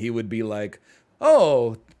help me? He would be like,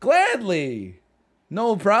 oh, gladly.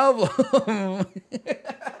 No problem.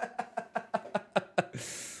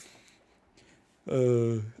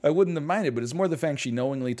 I wouldn't have minded, but it's more the fact she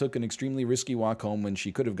knowingly took an extremely risky walk home when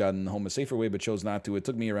she could have gotten home a safer way, but chose not to. It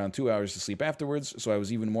took me around 2 hours to sleep afterwards, so I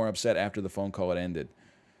was even more upset after the phone call had ended.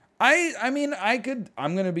 I'm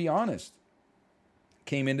going to be honest.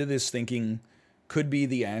 Came into this thinking, could be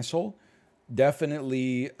the asshole.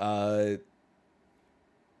 Definitely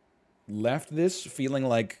left this feeling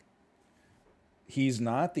like he's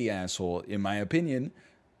not the asshole, in my opinion.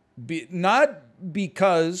 Not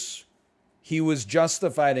because he was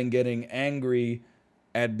justified in getting angry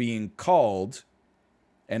at being called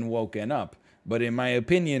and woken up, but in my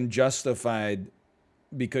opinion, justified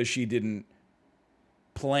because she didn't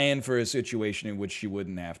plan for a situation in which she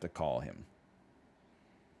wouldn't have to call him.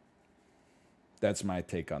 That's my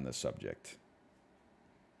take on the subject.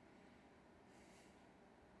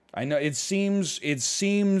 I know it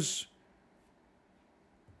seems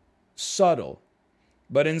subtle,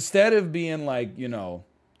 but instead of being like, you know,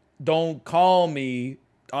 don't call me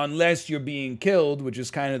unless you're being killed, which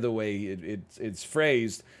is kind of the way it's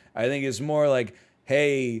phrased, I think it's more like,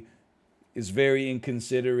 hey, it's very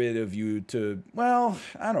inconsiderate of you to, well,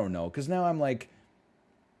 I don't know, because now I'm like,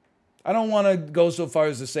 I don't want to go so far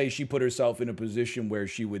as to say she put herself in a position where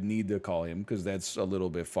she would need to call him, because that's a little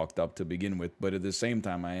bit fucked up to begin with. But at the same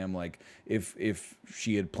time, I am like, if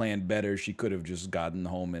she had planned better, she could have just gotten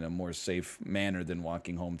home in a more safe manner than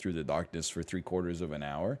walking home through the darkness for 3/4 of an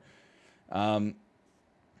hour.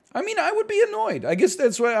 I mean, I would be annoyed. I guess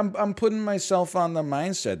that's why I'm putting myself on the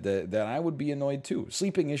mindset that I would be annoyed too.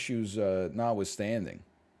 Sleeping issues notwithstanding.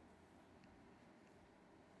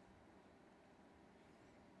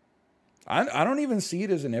 I don't even see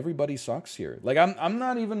it as an everybody sucks here. Like I'm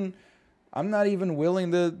not even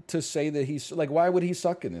willing to say that he's like, why would he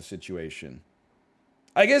suck in this situation?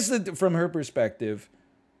 I guess that from her perspective,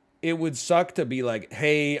 it would suck to be like,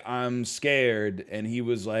 hey, I'm scared, and he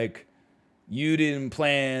was like, you didn't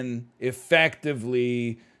plan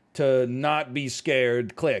effectively to not be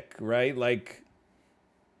scared, click, right? Like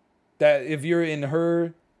that, if you're in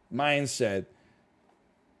her mindset,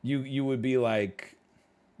 you would be like,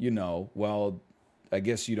 you know, well, I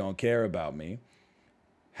guess you don't care about me.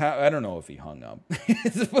 I don't know if he hung up,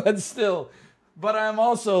 but still. But I'm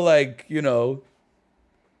also like, you know,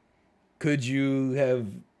 could you have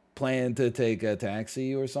planned to take a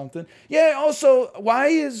taxi or something? Yeah, also,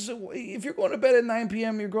 if you're going to bed at 9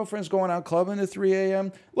 p.m., your girlfriend's going out clubbing at 3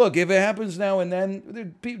 a.m.? Look, if it happens now and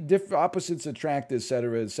then, different opposites attract,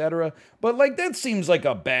 etc., etc. But, like, that seems like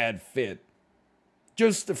a bad fit.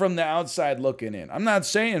 Just from the outside looking in. I'm not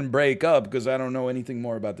saying break up because I don't know anything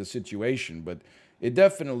more about the situation, but it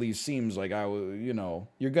definitely seems like you know,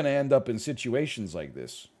 you're going to end up in situations like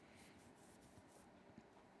this.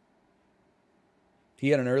 He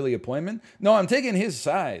had an early appointment? No, I'm taking his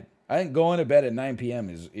side. I think going to bed at 9 p.m.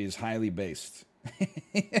 is highly based.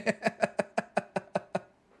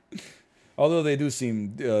 Although they do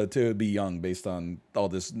seem to be young based on all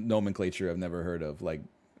this nomenclature I've never heard of, like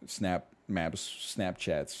Snapchats.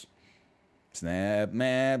 Snapchat.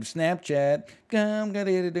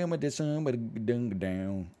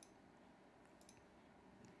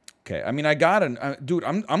 Okay, I mean, dude,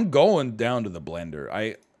 I'm going down to the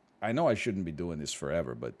blender. I know I shouldn't be doing this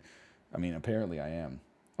forever, but I mean, apparently I am.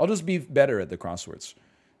 I'll just be better at the crosswords.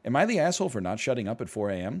 Am I the asshole for not shutting up at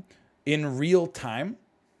 4 a.m. in real time?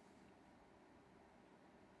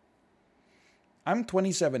 I'm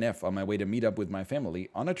 27F on my way to meet up with my family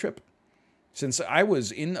on a trip. Since I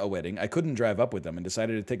was in a wedding, I couldn't drive up with them and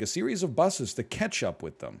decided to take a series of buses to catch up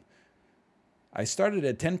with them. I started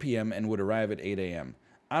at 10 p.m. and would arrive at 8 a.m.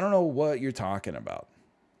 I don't know what you're talking about.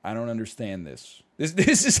 I don't understand this.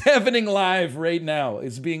 This is happening live right now.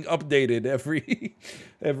 It's being updated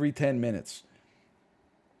every 10 minutes.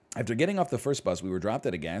 After getting off the first bus, we were dropped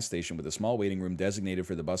at a gas station with a small waiting room designated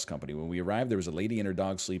for the bus company. When we arrived, there was a lady and her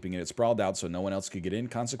dog sleeping, and it sprawled out so no one else could get in.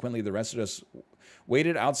 Consequently, the rest of us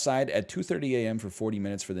Waited outside at 2:30 a.m. for 40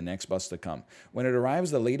 minutes for the next bus to come. When it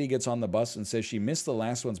arrives, the lady gets on the bus and says she missed the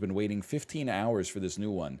last one's been waiting 15 hours for this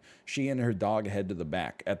new one. She and her dog head to the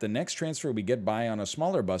back. At the next transfer, we get by on a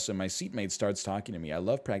smaller bus and my seatmate starts talking to me. I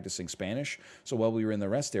love practicing Spanish, so while we were in the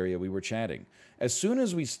rest area, we were chatting. As soon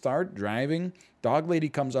as we start driving, dog lady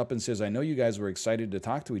comes up and says, I know you guys were excited to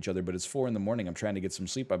talk to each other, but it's 4 in the morning. I'm trying to get some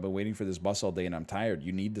sleep. I've been waiting for this bus all day and I'm tired.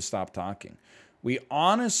 You need to stop talking. We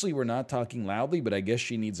honestly were not talking loudly, but I guess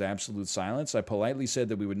she needs absolute silence. I politely said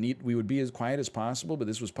that we would be as quiet as possible, but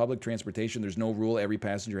this was public transportation. There's no rule. Every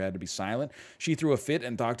passenger had to be silent. She threw a fit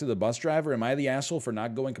and talked to the bus driver. Am I the asshole for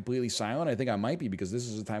not going completely silent? I think I might be, because this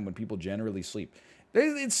is a time when people generally sleep.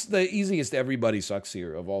 It's the easiest everybody sucks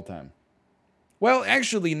here of all time. Well,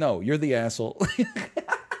 actually, no. You're the asshole.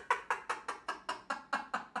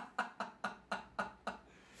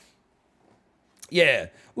 Yeah.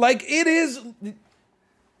 Like, it is...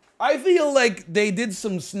 I feel like they did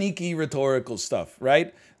some sneaky rhetorical stuff,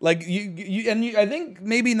 right? Like, I think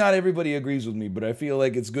maybe not everybody agrees with me, but I feel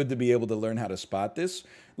like it's good to be able to learn how to spot this.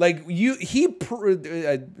 Like, she,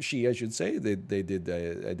 I should say, they did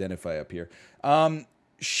identify up here.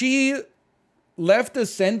 She left a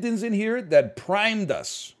sentence in here that primed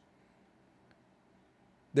us.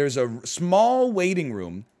 There's a small waiting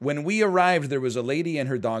room. When we arrived, there was a lady and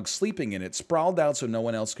her dog sleeping in it, sprawled out so no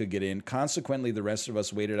one else could get in. Consequently, the rest of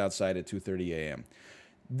us waited outside at 2:30 a.m.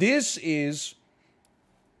 This is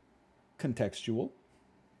contextual.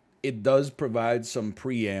 It does provide some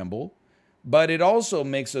preamble, but it also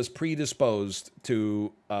makes us predisposed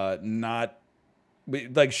to not...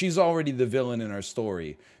 Like, she's already the villain in our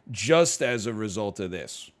story just as a result of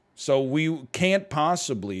this. So we can't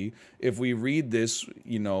possibly, if we read this,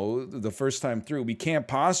 you know, the first time through, we can't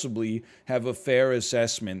possibly have a fair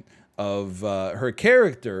assessment of her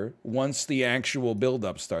character once the actual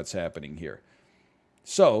buildup starts happening here.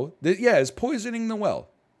 So, yeah, it's poisoning the well.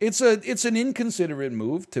 It's an inconsiderate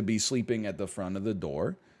move to be sleeping at the front of the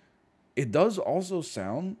door. It does also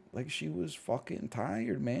sound like she was fucking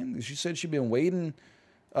tired, man. She said she'd been waiting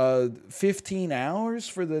 15 hours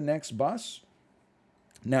for the next bus.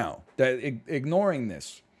 Now, ignoring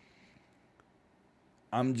this,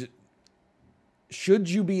 should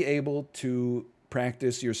you be able to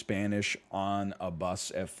practice your Spanish on a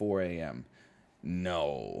bus at 4 a.m.?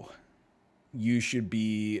 No. You should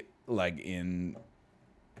be, like, in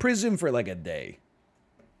prison for, like, a day.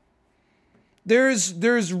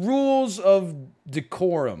 There's rules of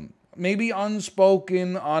decorum. Maybe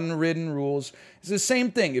unspoken, unwritten rules. It's the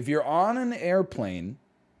same thing. If you're on an airplane...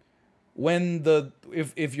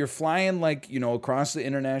 if you're flying, like, you know, across the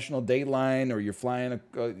international date line, or you're flying,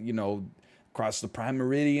 you know, across the prime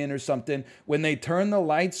meridian or something, when they turn the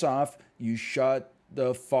lights off, you shut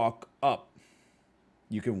the fuck up.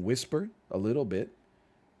 You can whisper a little bit,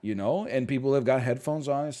 you know, and people have got headphones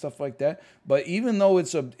on and stuff like that. But even though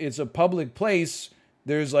it's a public place,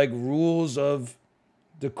 there's like rules of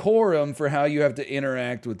decorum for how you have to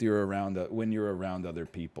interact with when you're around other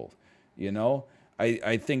people, you know.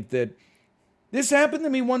 I think that this happened to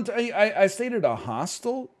me one time. I stayed at a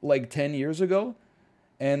hostel like 10 years ago.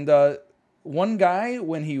 And one guy,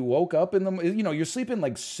 when he woke up in the... You know, you're sleeping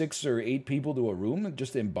like 6 or 8 people to a room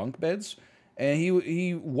just in bunk beds. And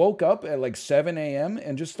he woke up at like 7 a.m.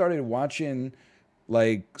 and just started watching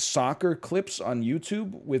like soccer clips on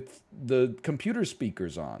YouTube with the computer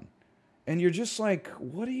speakers on. And you're just like,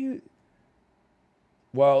 what are you...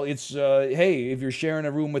 Well, it's, hey, if you're sharing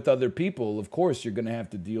a room with other people, of course you're going to have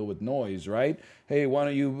to deal with noise, right? Hey, why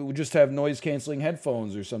don't you just have noise-canceling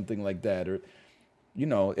headphones or something like that? Or, you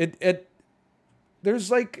know,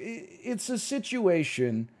 there's like, it's a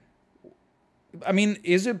situation. I mean,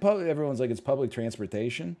 is it public? Everyone's like, it's public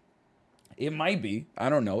transportation. It might be. I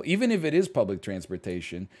don't know. Even if it is public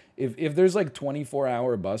transportation, if there's like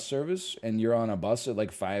 24-hour bus service and you're on a bus at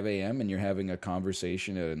like 5 a.m. and you're having a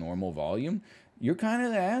conversation at a normal volume, you're kind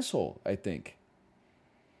of the asshole, I think.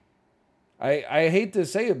 I hate to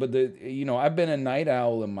say it, but you know, I've been a night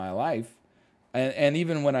owl in my life, and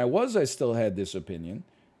even when I still had this opinion.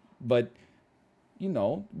 But you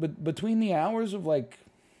know, between the hours of like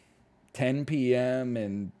 10 p.m.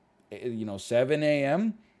 and 7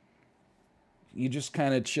 a.m., you just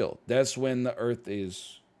kind of chill. That's when the earth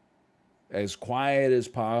is as quiet as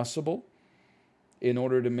possible, in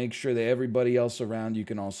order to make sure that everybody else around you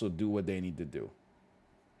can also do what they need to do.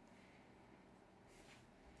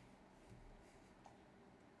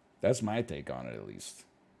 That's my take on it, at least.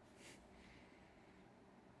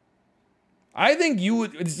 I think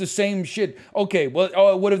it's the same shit. Okay,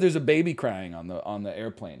 well, what if there's a baby crying on the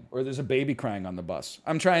airplane, or there's a baby crying on the bus?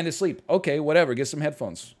 I'm trying to sleep. Okay, whatever, get some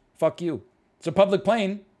headphones. Fuck you. It's a public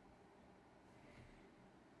plane.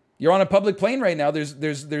 You're on a public plane right now.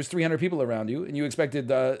 There's 300 people around you, and you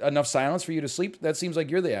expected enough silence for you to sleep? That seems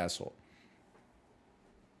like you're the asshole.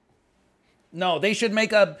 No, they should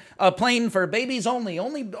make a plane for babies only.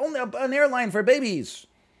 Only an airline for babies.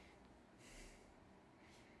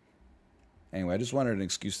 Anyway, I just wanted an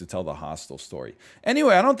excuse to tell the hostel story.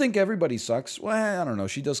 Anyway, I don't think everybody sucks. Well, I don't know.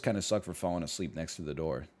 She does kind of suck for falling asleep next to the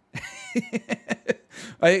door.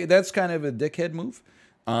 That's kind of a dickhead move.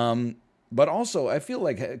 But also, I feel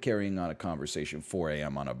like carrying on a conversation 4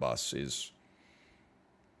 a.m. on a bus is,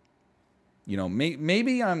 you know,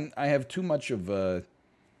 maybe I have too much of a...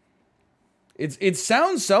 It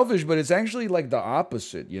sounds selfish, but it's actually like the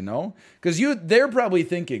opposite, you know? Because they're probably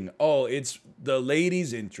thinking, oh, it's the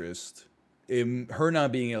lady's interest in her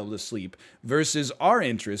not being able to sleep versus our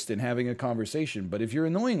interest in having a conversation. But if you're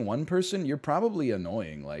annoying one person, you're probably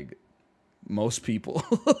annoying, like, most people.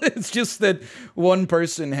 It's just that one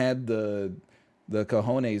person had the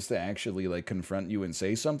cojones to actually, like, confront you and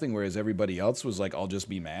say something, whereas everybody else was like, I'll just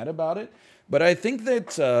be mad about it. But I think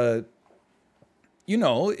that... you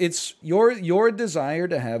know, it's your desire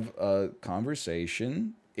to have a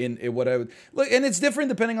conversation in what I would look, and it's different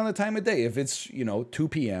depending on the time of day. If it's, you know, 2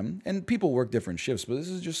 p.m. and people work different shifts, but this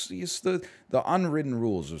is just the unwritten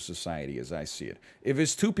rules of society as I see it. If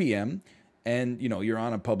it's 2 p.m. and, you know, you're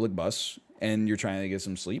on a public bus and you're trying to get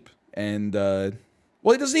some sleep, and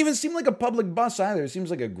well, it doesn't even seem like a public bus either. It seems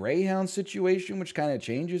like a Greyhound situation, which kind of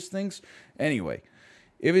changes things. Anyway,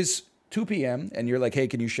 if it's 2 p.m. and you're like, hey,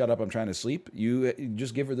 can you shut up? I'm trying to sleep. You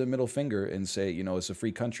just give her the middle finger and say, you know, it's a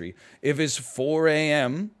free country. If it's 4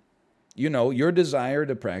 a.m., you know, your desire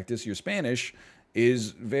to practice your Spanish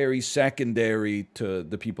is very secondary to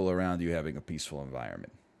the people around you having a peaceful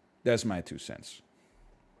environment. That's my 2 cents.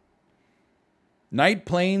 Night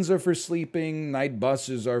planes are for sleeping. Night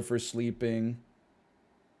buses are for sleeping.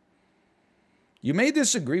 You may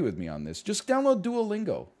disagree with me on this. Just download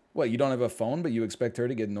Duolingo. What, you don't have a phone, but you expect her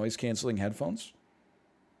to get noise-canceling headphones?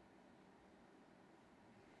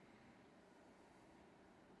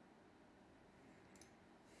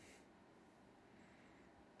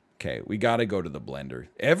 Okay, we got to go to the blender.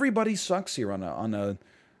 Everybody sucks here on a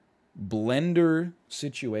blender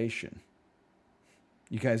situation.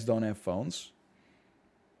 You guys don't have phones?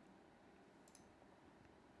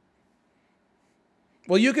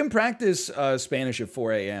 Well, you can practice Spanish at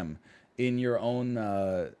 4 a.m. in your own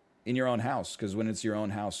house, because when it's your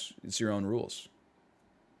own house, it's your own rules.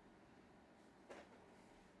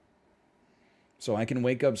 So I can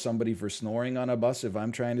wake up somebody for snoring on a bus if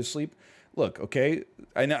I'm trying to sleep. Look, okay,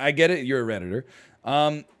 I get it. You're a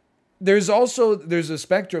Redditor. There's a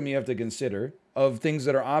spectrum you have to consider of things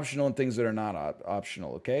that are optional and things that are not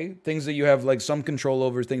optional, okay? Things that you have, like, some control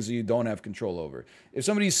over, things that you don't have control over. If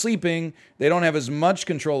somebody's sleeping, they don't have as much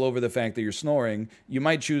control over the fact that you're snoring. You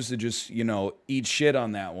might choose to just, you know, eat shit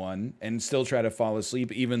on that one and still try to fall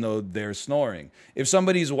asleep even though they're snoring. If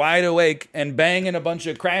somebody's wide awake and banging a bunch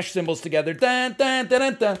of crash cymbals together, dun, dun,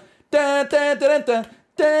 dun, dun, dun, dun, dun,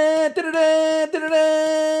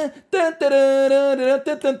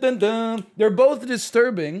 dun, dun, they're both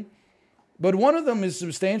disturbing, but one of them is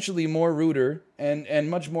substantially more ruder and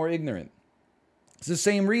much more ignorant. It's the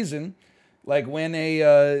same reason, like when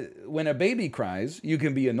a baby cries, you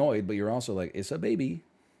can be annoyed, but you're also like, it's a baby.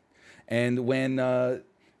 And when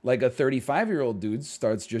like a 35-year-old dude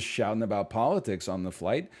starts just shouting about politics on the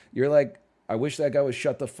flight, you're like, I wish that guy would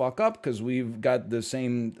shut the fuck up because we've got the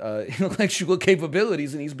same intellectual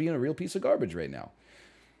capabilities and he's being a real piece of garbage right now.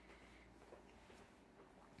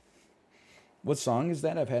 What song is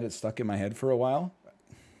that? I've had it stuck in my head for a while.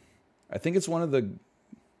 I think it's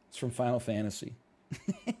it's from Final Fantasy.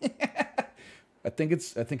 I think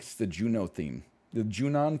it's the Juno theme. The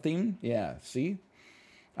Junon theme? Yeah, see?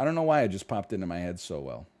 I don't know why it just popped into my head so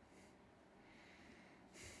well.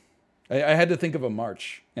 I had to think of a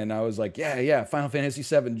march, and I was like, yeah, Final Fantasy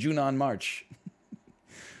VII, Junon March.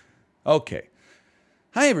 Okay.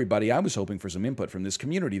 Hi, everybody. I was hoping for some input from this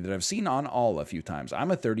community that I've seen on All a few times.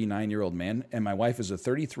 I'm a 39-year-old man, and my wife is a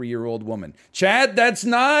 33-year-old woman. Chad, that's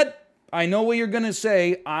not... I know what you're going to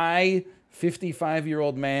say.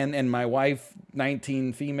 55-year-old man, and my wife,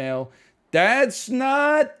 19 female. That's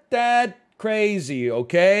not that crazy,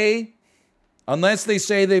 okay? Unless they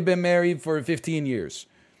say they've been married for 15 years.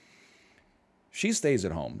 She stays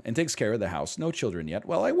at home and takes care of the house. No children yet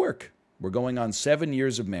while I work. We're going on 7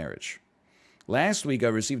 years of marriage. Last week, I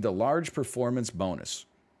received a large performance bonus.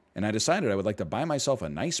 and I decided I would like to buy myself a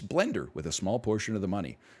nice blender with a small portion of the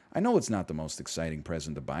money. I know it's not the most exciting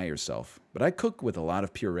present to buy yourself, but I cook with a lot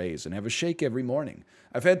of purees and have a shake every morning.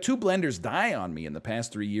 I've had 2 blenders die on me in the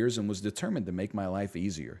past 3 years and was determined to make my life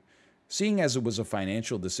easier. Seeing as it was a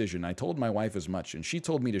financial decision, I told my wife as much, and she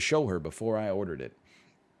told me to show her before I ordered it.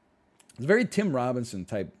 It's a very Tim Robinson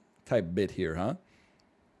type bit here, huh?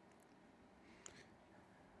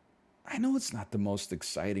 I know it's not the most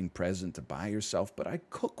exciting present to buy yourself, but I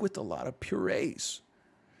cook with a lot of purees.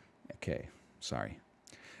 Okay, sorry.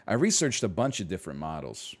 I researched a bunch of different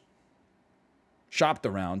models. Shopped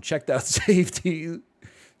around, checked out safety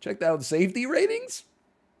ratings?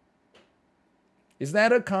 Is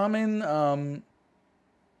that a common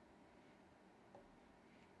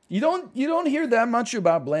you don't hear that much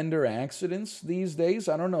about blender accidents these days?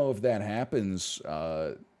 I don't know if that happens.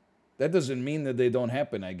 That doesn't mean that they don't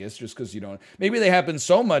happen, I guess, just because you don't. Maybe they happen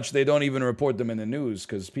so much they don't even report them in the news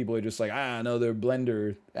because people are just like, another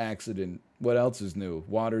blender accident. What else is new?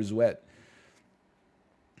 Water's wet.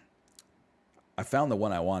 I found the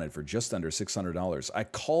one I wanted for just under $600. I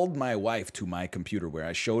called my wife to my computer where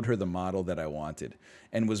I showed her the model that I wanted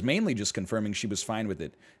and was mainly just confirming she was fine with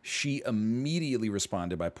it. She immediately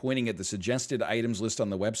responded by pointing at the suggested items list on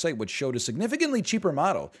the website, which showed a significantly cheaper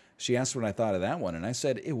model. She asked what I thought of that one, and I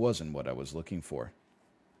said it wasn't what I was looking for.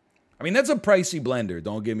 I mean, that's a pricey blender,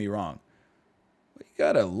 don't get me wrong. But you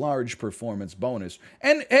got a large performance bonus.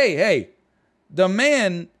 And hey, the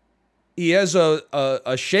man, he has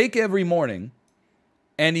a shake every morning,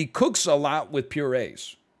 and he cooks a lot with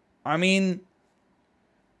purees. I mean,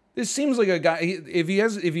 this seems like a guy, if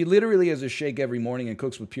he literally has a shake every morning and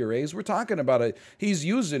cooks with purees, we're talking about he's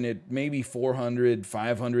using it maybe 400,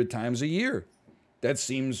 500 times a year. That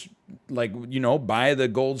seems like, by the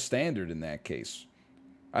gold standard in that case.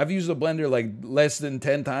 I've used a blender like less than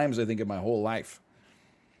 10 times, I think, in my whole life.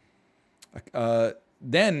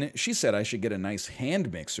 Then she said I should get a nice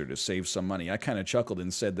hand mixer to save some money. I kind of chuckled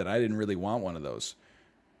and said that I didn't really want one of those.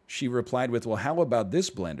 She replied with, well, how about this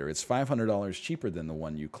blender? It's $500 cheaper than the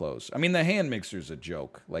one you close. I mean, the hand mixer's a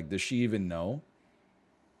joke. Like, does she even know?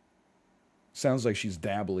 Sounds like she's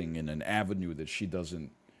dabbling in an avenue that she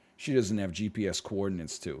doesn't have GPS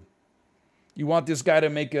coordinates to. You want this guy to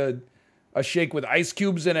make a shake with ice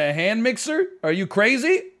cubes and a hand mixer? Are you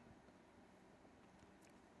crazy?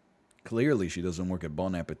 Clearly, she doesn't work at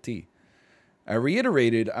Bon Appetit. I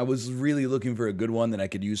reiterated I was really looking for a good one that I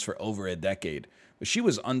could use for over a decade. But she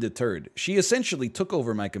was undeterred. She essentially took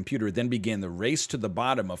over my computer, then began the race to the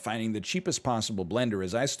bottom of finding the cheapest possible blender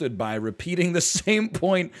as I stood by repeating the same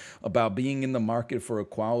point about being in the market for a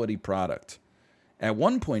quality product. At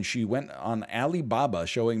one point, she went on Alibaba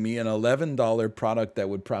showing me an $11 product that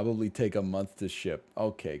would probably take a month to ship.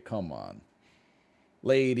 Okay, come on.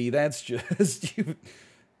 Lady, that's just...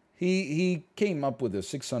 He came up with a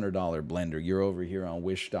 $600 blender. You're over here on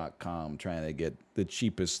Wish.com trying to get the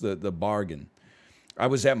cheapest, the bargain. I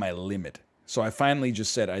was at my limit, so I finally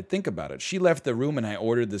just said I'd think about it. She left the room and I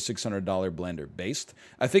ordered the $600 blender. Based?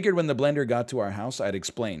 I figured when the blender got to our house, I'd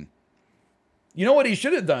explain. You know what he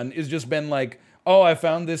should have done is just been like, oh, I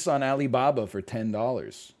found this on Alibaba for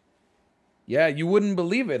 $10. Yeah, you wouldn't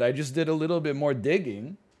believe it. I just did a little bit more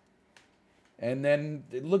digging. And then,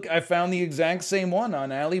 look, I found the exact same one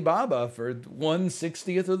on Alibaba for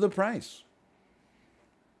 1/60th of the price.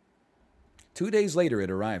 2 days later,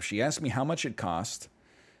 it arrived. She asked me how much it cost,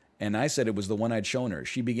 and I said it was the one I'd shown her.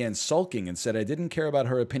 She began sulking and said I didn't care about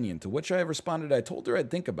her opinion, to which I responded I told her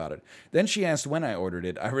I'd think about it. Then she asked when I ordered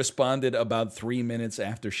it. I responded about 3 minutes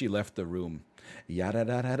after she left the room.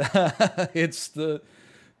 Yada-da-da-da. It's the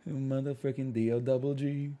motherfucking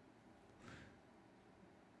D-O-double-G.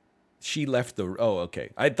 She left the... Oh, okay.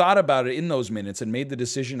 I thought about it in those minutes and made the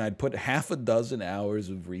decision I'd put 6 hours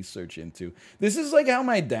of research into. This is like how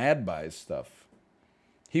my dad buys stuff.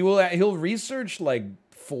 He'll research like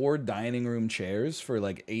 4 dining room chairs for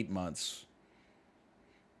like 8 months.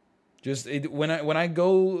 Just when I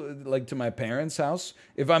go like to my parents' house,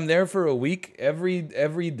 if I'm there for a week,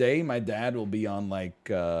 every day my dad will be on like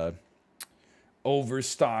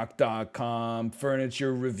Overstock.com,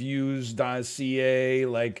 FurnitureReviews.ca.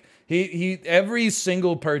 Like he every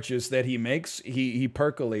single purchase that he makes, he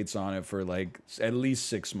percolates on it for like at least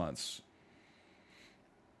 6 months.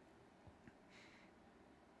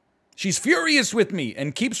 She's furious with me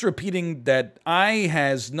and keeps repeating that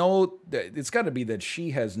it's got to be that she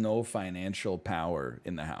has no financial power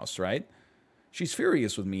in the house, right? She's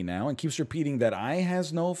furious with me now and keeps repeating that I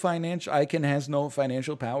has no financial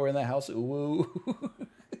power in the house. Ooh.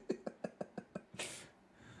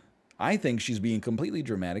 I think she's being completely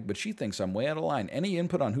dramatic, but she thinks I'm way out of line. Any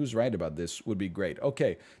input on who's right about this would be great.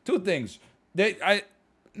 Okay, two things.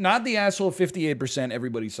 Not the asshole, 58%.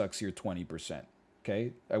 Everybody sucks here, 20%.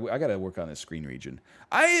 Okay, I got to work on this screen region.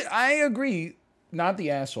 I agree, not the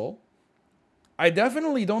asshole. I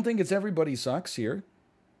definitely don't think it's everybody sucks here,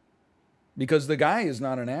 because the guy is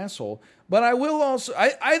not an asshole. But I will also,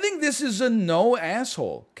 I think this is a no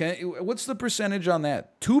asshole. What's the percentage on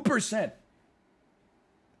that? 2%.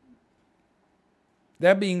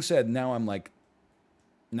 That being said, now I'm like,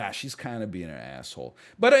 nah, she's kind of being an asshole.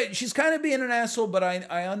 But she's kind of being an asshole, but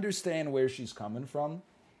I understand where she's coming from.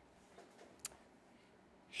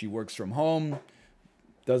 She works from home,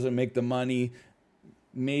 doesn't make the money.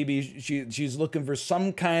 Maybe she's looking for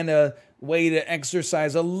some kind of way to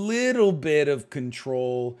exercise a little bit of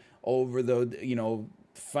control over the, you know,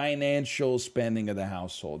 financial spending of the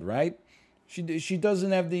household, right? She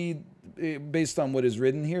doesn't have the, based on what is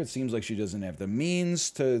written here, it seems like she doesn't have the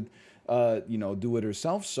means to, you know, do it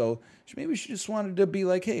herself. So maybe she just wanted to be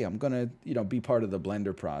like, hey, I'm going to, you know, be part of the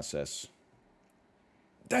blender process.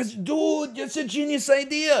 Dude, that's a genius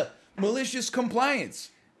idea. Malicious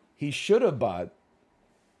compliance. He should have bought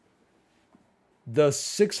the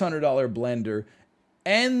 $600 blender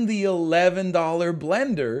and the $11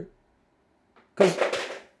 blender. Because,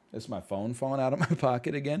 that's my phone falling out of my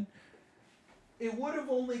pocket again. It would have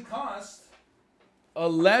only cost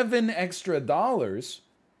 $11 extra,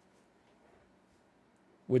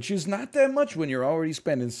 which is not that much when you're already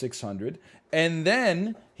spending $600. And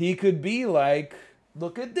then he could be like,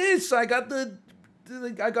 look at this, I got the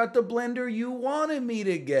blender you wanted me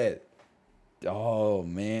to get. Oh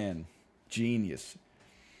man, genius.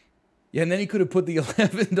 Yeah, and then he could have put the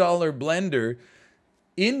 $11 blender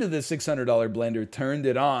into the $600 blender, turned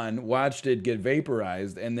it on, watched it get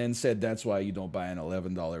vaporized, and then said that's why you don't buy an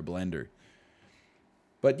 $11 blender.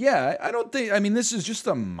 But yeah, I don't think, I mean, this is just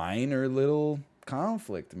a minor little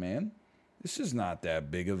conflict, man. This is not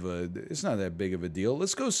that big of a, it's not that big of a deal.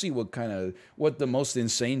 Let's go see what the most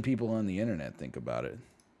insane people on the internet think about it.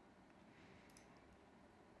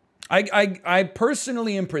 I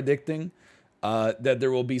personally am predicting that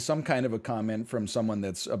there will be some kind of a comment from someone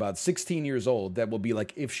that's about 16 years old that will be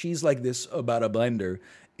like, if she's like this about a blender,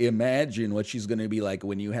 imagine what she's going to be like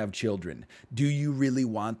when you have children. Do you really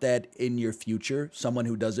want that in your future? Someone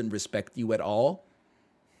who doesn't respect you at all?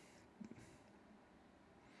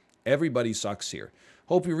 Everybody sucks here.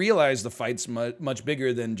 Hope you realize the fight's much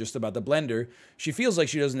bigger than just about the blender. She feels like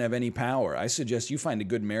she doesn't have any power. I suggest you find a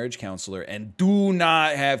good marriage counselor and do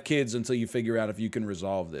not have kids until you figure out if you can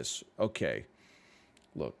resolve this. Okay.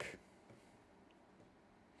 Look.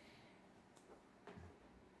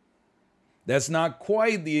 That's not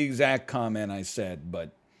quite the exact comment I said,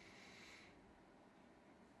 but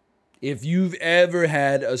if you've ever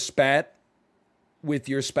had a spat with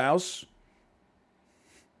your spouse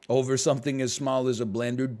over something as small as a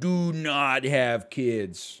blender, do not have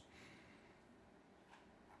kids.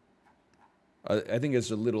 I think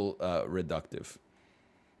it's a little reductive.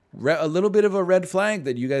 A little bit of a red flag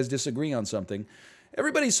that you guys disagree on something.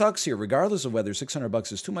 Everybody sucks here, regardless of whether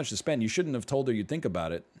 $600 is too much to spend. You shouldn't have told her you'd think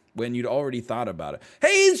about it when you'd already thought about it. Hey,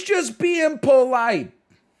 it's just being polite.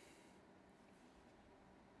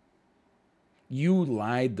 You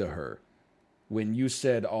lied to her when you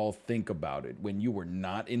said, I'll think about it, when you were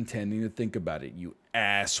not intending to think about it, you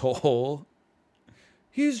asshole.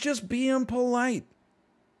 He's just being polite.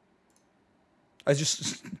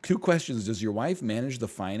 Two questions. Does your wife manage the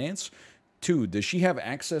finance? 2, does she have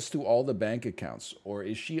access to all the bank accounts, or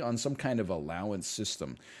is she on some kind of allowance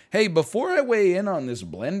system? Hey, before I weigh in on this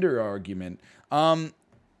blender argument,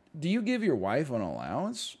 do you give your wife an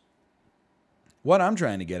allowance? What I'm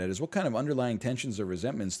trying to get at is what kind of underlying tensions or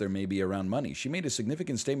resentments there may be around money. She made a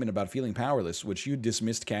significant statement about feeling powerless, which you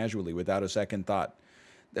dismissed casually without a second thought.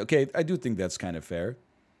 Okay, I do think that's kind of fair.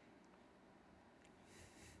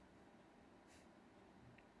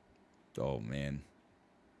 Oh, man.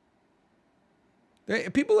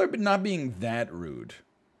 People are not being that rude.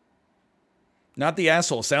 Not the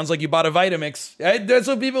asshole. Sounds like you bought a Vitamix. That's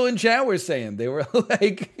what people in chat were saying. They were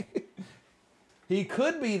like... He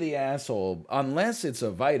could be the asshole unless it's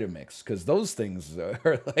a Vitamix, because those things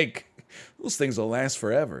are like, those things will last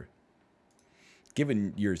forever.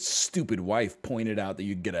 Given your stupid wife pointed out that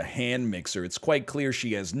you get a hand mixer, it's quite clear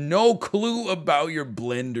she has no clue about your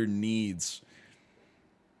blender needs.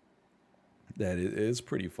 That is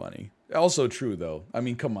pretty funny. Also true, though. I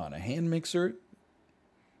mean, come on, a hand mixer?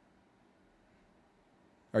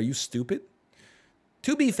 Are you stupid?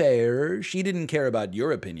 To be fair, she didn't care about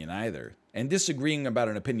your opinion either. And disagreeing about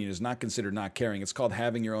an opinion is not considered not caring. It's called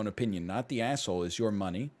having your own opinion. Not the asshole. It's your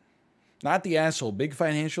money. Not the asshole. Big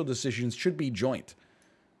financial decisions should be joint.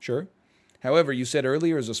 Sure. However, you said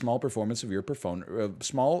earlier is a small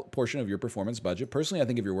small portion of your performance budget. Personally, I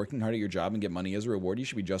think if you're working hard at your job and get money as a reward, you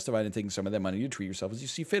should be justified in taking some of that money to treat yourself as you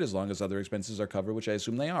see fit, as long as other expenses are covered, which I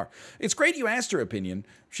assume they are. It's great you asked her opinion.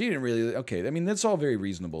 She didn't really... Okay, I mean, that's all very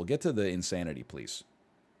reasonable. Get to the insanity, please.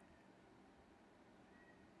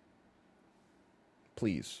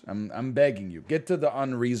 Please. I'm begging you. Get to the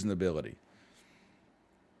unreasonability.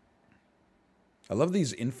 I love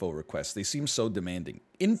these info requests. They seem so demanding.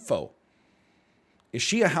 Info. Is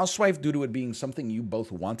she a housewife due to it being something you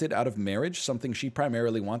both wanted out of marriage, something she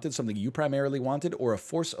primarily wanted, something you primarily wanted, or a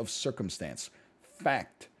force of circumstance?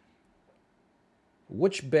 Fact.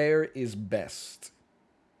 Which bear is best?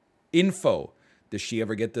 Info. Does she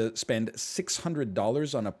ever get to spend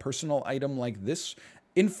 $600 on a personal item like this?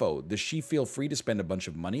 Info. Does she feel free to spend a bunch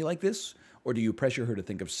of money like this? Or do you pressure her to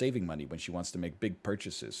think of saving money when she wants to make big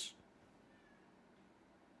purchases?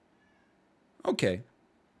 Okay.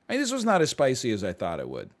 I mean, this was not as spicy as I thought it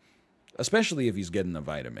would. Especially if he's getting the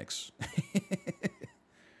Vitamix.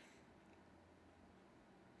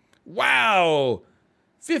 Wow!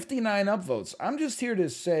 59 upvotes. I'm just here to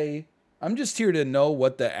say... I'm just here to know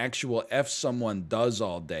what the actual F someone does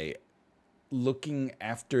all day. Looking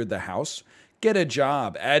after the house. Get a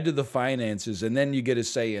job. Add to the finances. And then you get a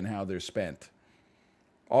say in how they're spent.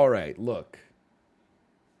 All right, look.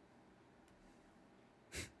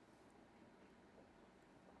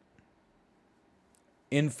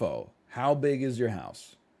 Info. How big is your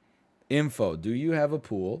house? Info. Do you have a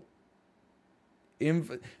pool?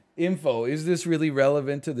 Info. Is this really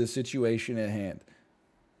relevant to the situation at hand?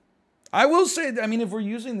 I will say, I mean, if we're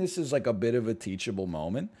using this as like a bit of a teachable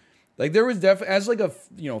moment, like there was definitely, as like a,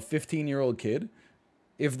 15-year-old kid,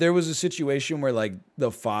 if there was a situation where like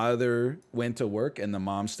the father went to work and the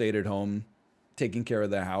mom stayed at home taking care of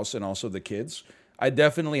the house and also the kids, I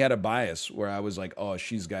definitely had a bias where I was like, oh,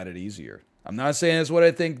 she's got it easier. I'm not saying that's what I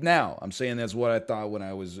think now. I'm saying that's what I thought when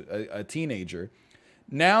I was a teenager.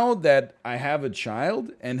 Now that I have a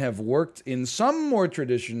child and have worked in some more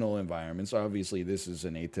traditional environments, obviously this is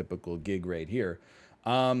an atypical gig right here,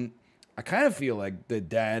 I kind of feel like the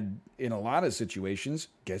dad, in a lot of situations,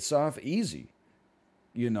 gets off easy.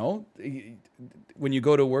 You know, when you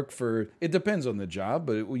go to work for, it depends on the job,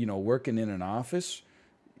 but, working in an office,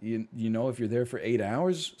 you know, if you're there for 8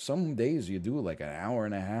 hours, some days you do like an hour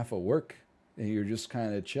and a half of work. And you're just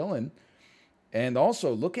kind of chilling. And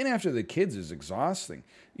also, looking after the kids is exhausting.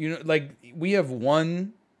 You know, like, we have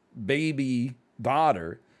one baby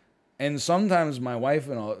daughter, and sometimes my wife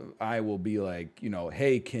and I will be like,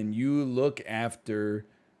 hey, can you look after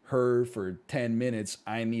her for 10 minutes?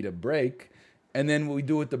 I need a break. And then what we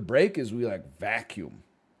do with the break is we, like, vacuum.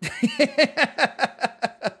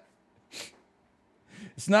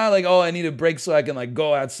 It's not like, oh, I need a break so I can, like,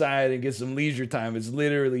 go outside and get some leisure time. It's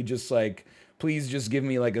literally just like, please just give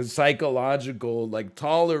me like a psychological like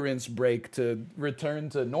tolerance break to return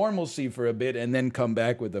to normalcy for a bit and then come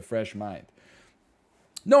back with a fresh mind.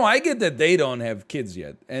 No, I get that they don't have kids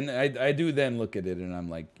yet. And I do then look at it and I'm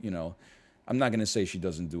like, I'm not going to say she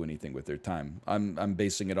doesn't do anything with her time. I'm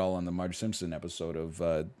basing it all on the Marge Simpson episode of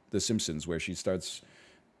The Simpsons where she starts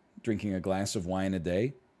drinking a glass of wine a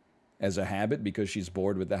day as a habit because she's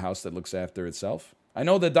bored with the house that looks after itself. I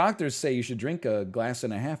know the doctors say you should drink a glass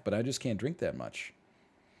and a half, but I just can't drink that much.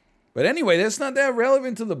 But anyway, that's not that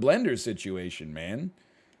relevant to the blender situation, man.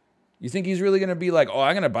 You think he's really going to be like, oh,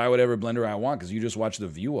 I'm going to buy whatever blender I want because you just watch The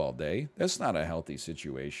View all day? That's not a healthy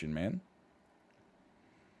situation, man.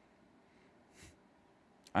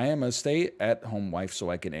 I am a stay-at-home wife, so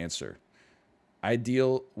I can answer. I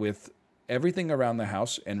deal with everything around the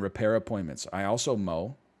house and repair appointments. I also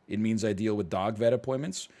mow. It means I deal with dog vet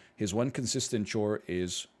appointments. His one consistent chore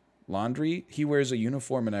is laundry. He wears a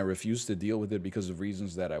uniform and I refuse to deal with it because of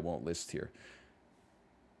reasons that I won't list here.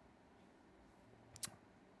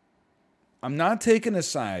 I'm not taking a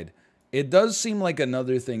side. It does seem like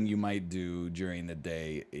another thing you might do during the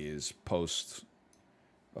day is post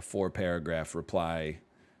a 4-paragraph reply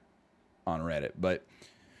on Reddit. But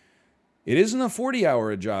it isn't a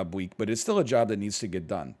 40-hour job week, but it's still a job that needs to get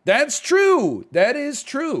done. That's true. That is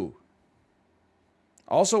true.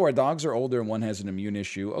 Also, our dogs are older and one has an immune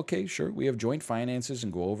issue. Okay, sure. We have joint finances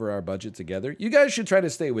and go over our budget together. You guys should try to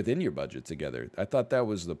stay within your budget together. I thought that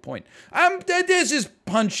was the point. This is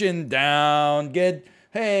punching down. Get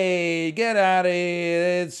out of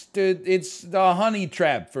here. It's the honey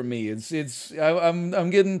trap for me. I'm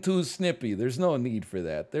getting too snippy. There's no need for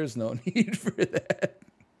that. There's no need for that.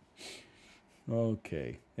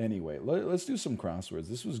 Okay. Anyway, let's do some crosswords.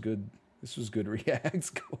 This was good. This was good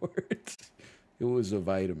React Court. It was a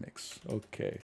Vitamix. Okay.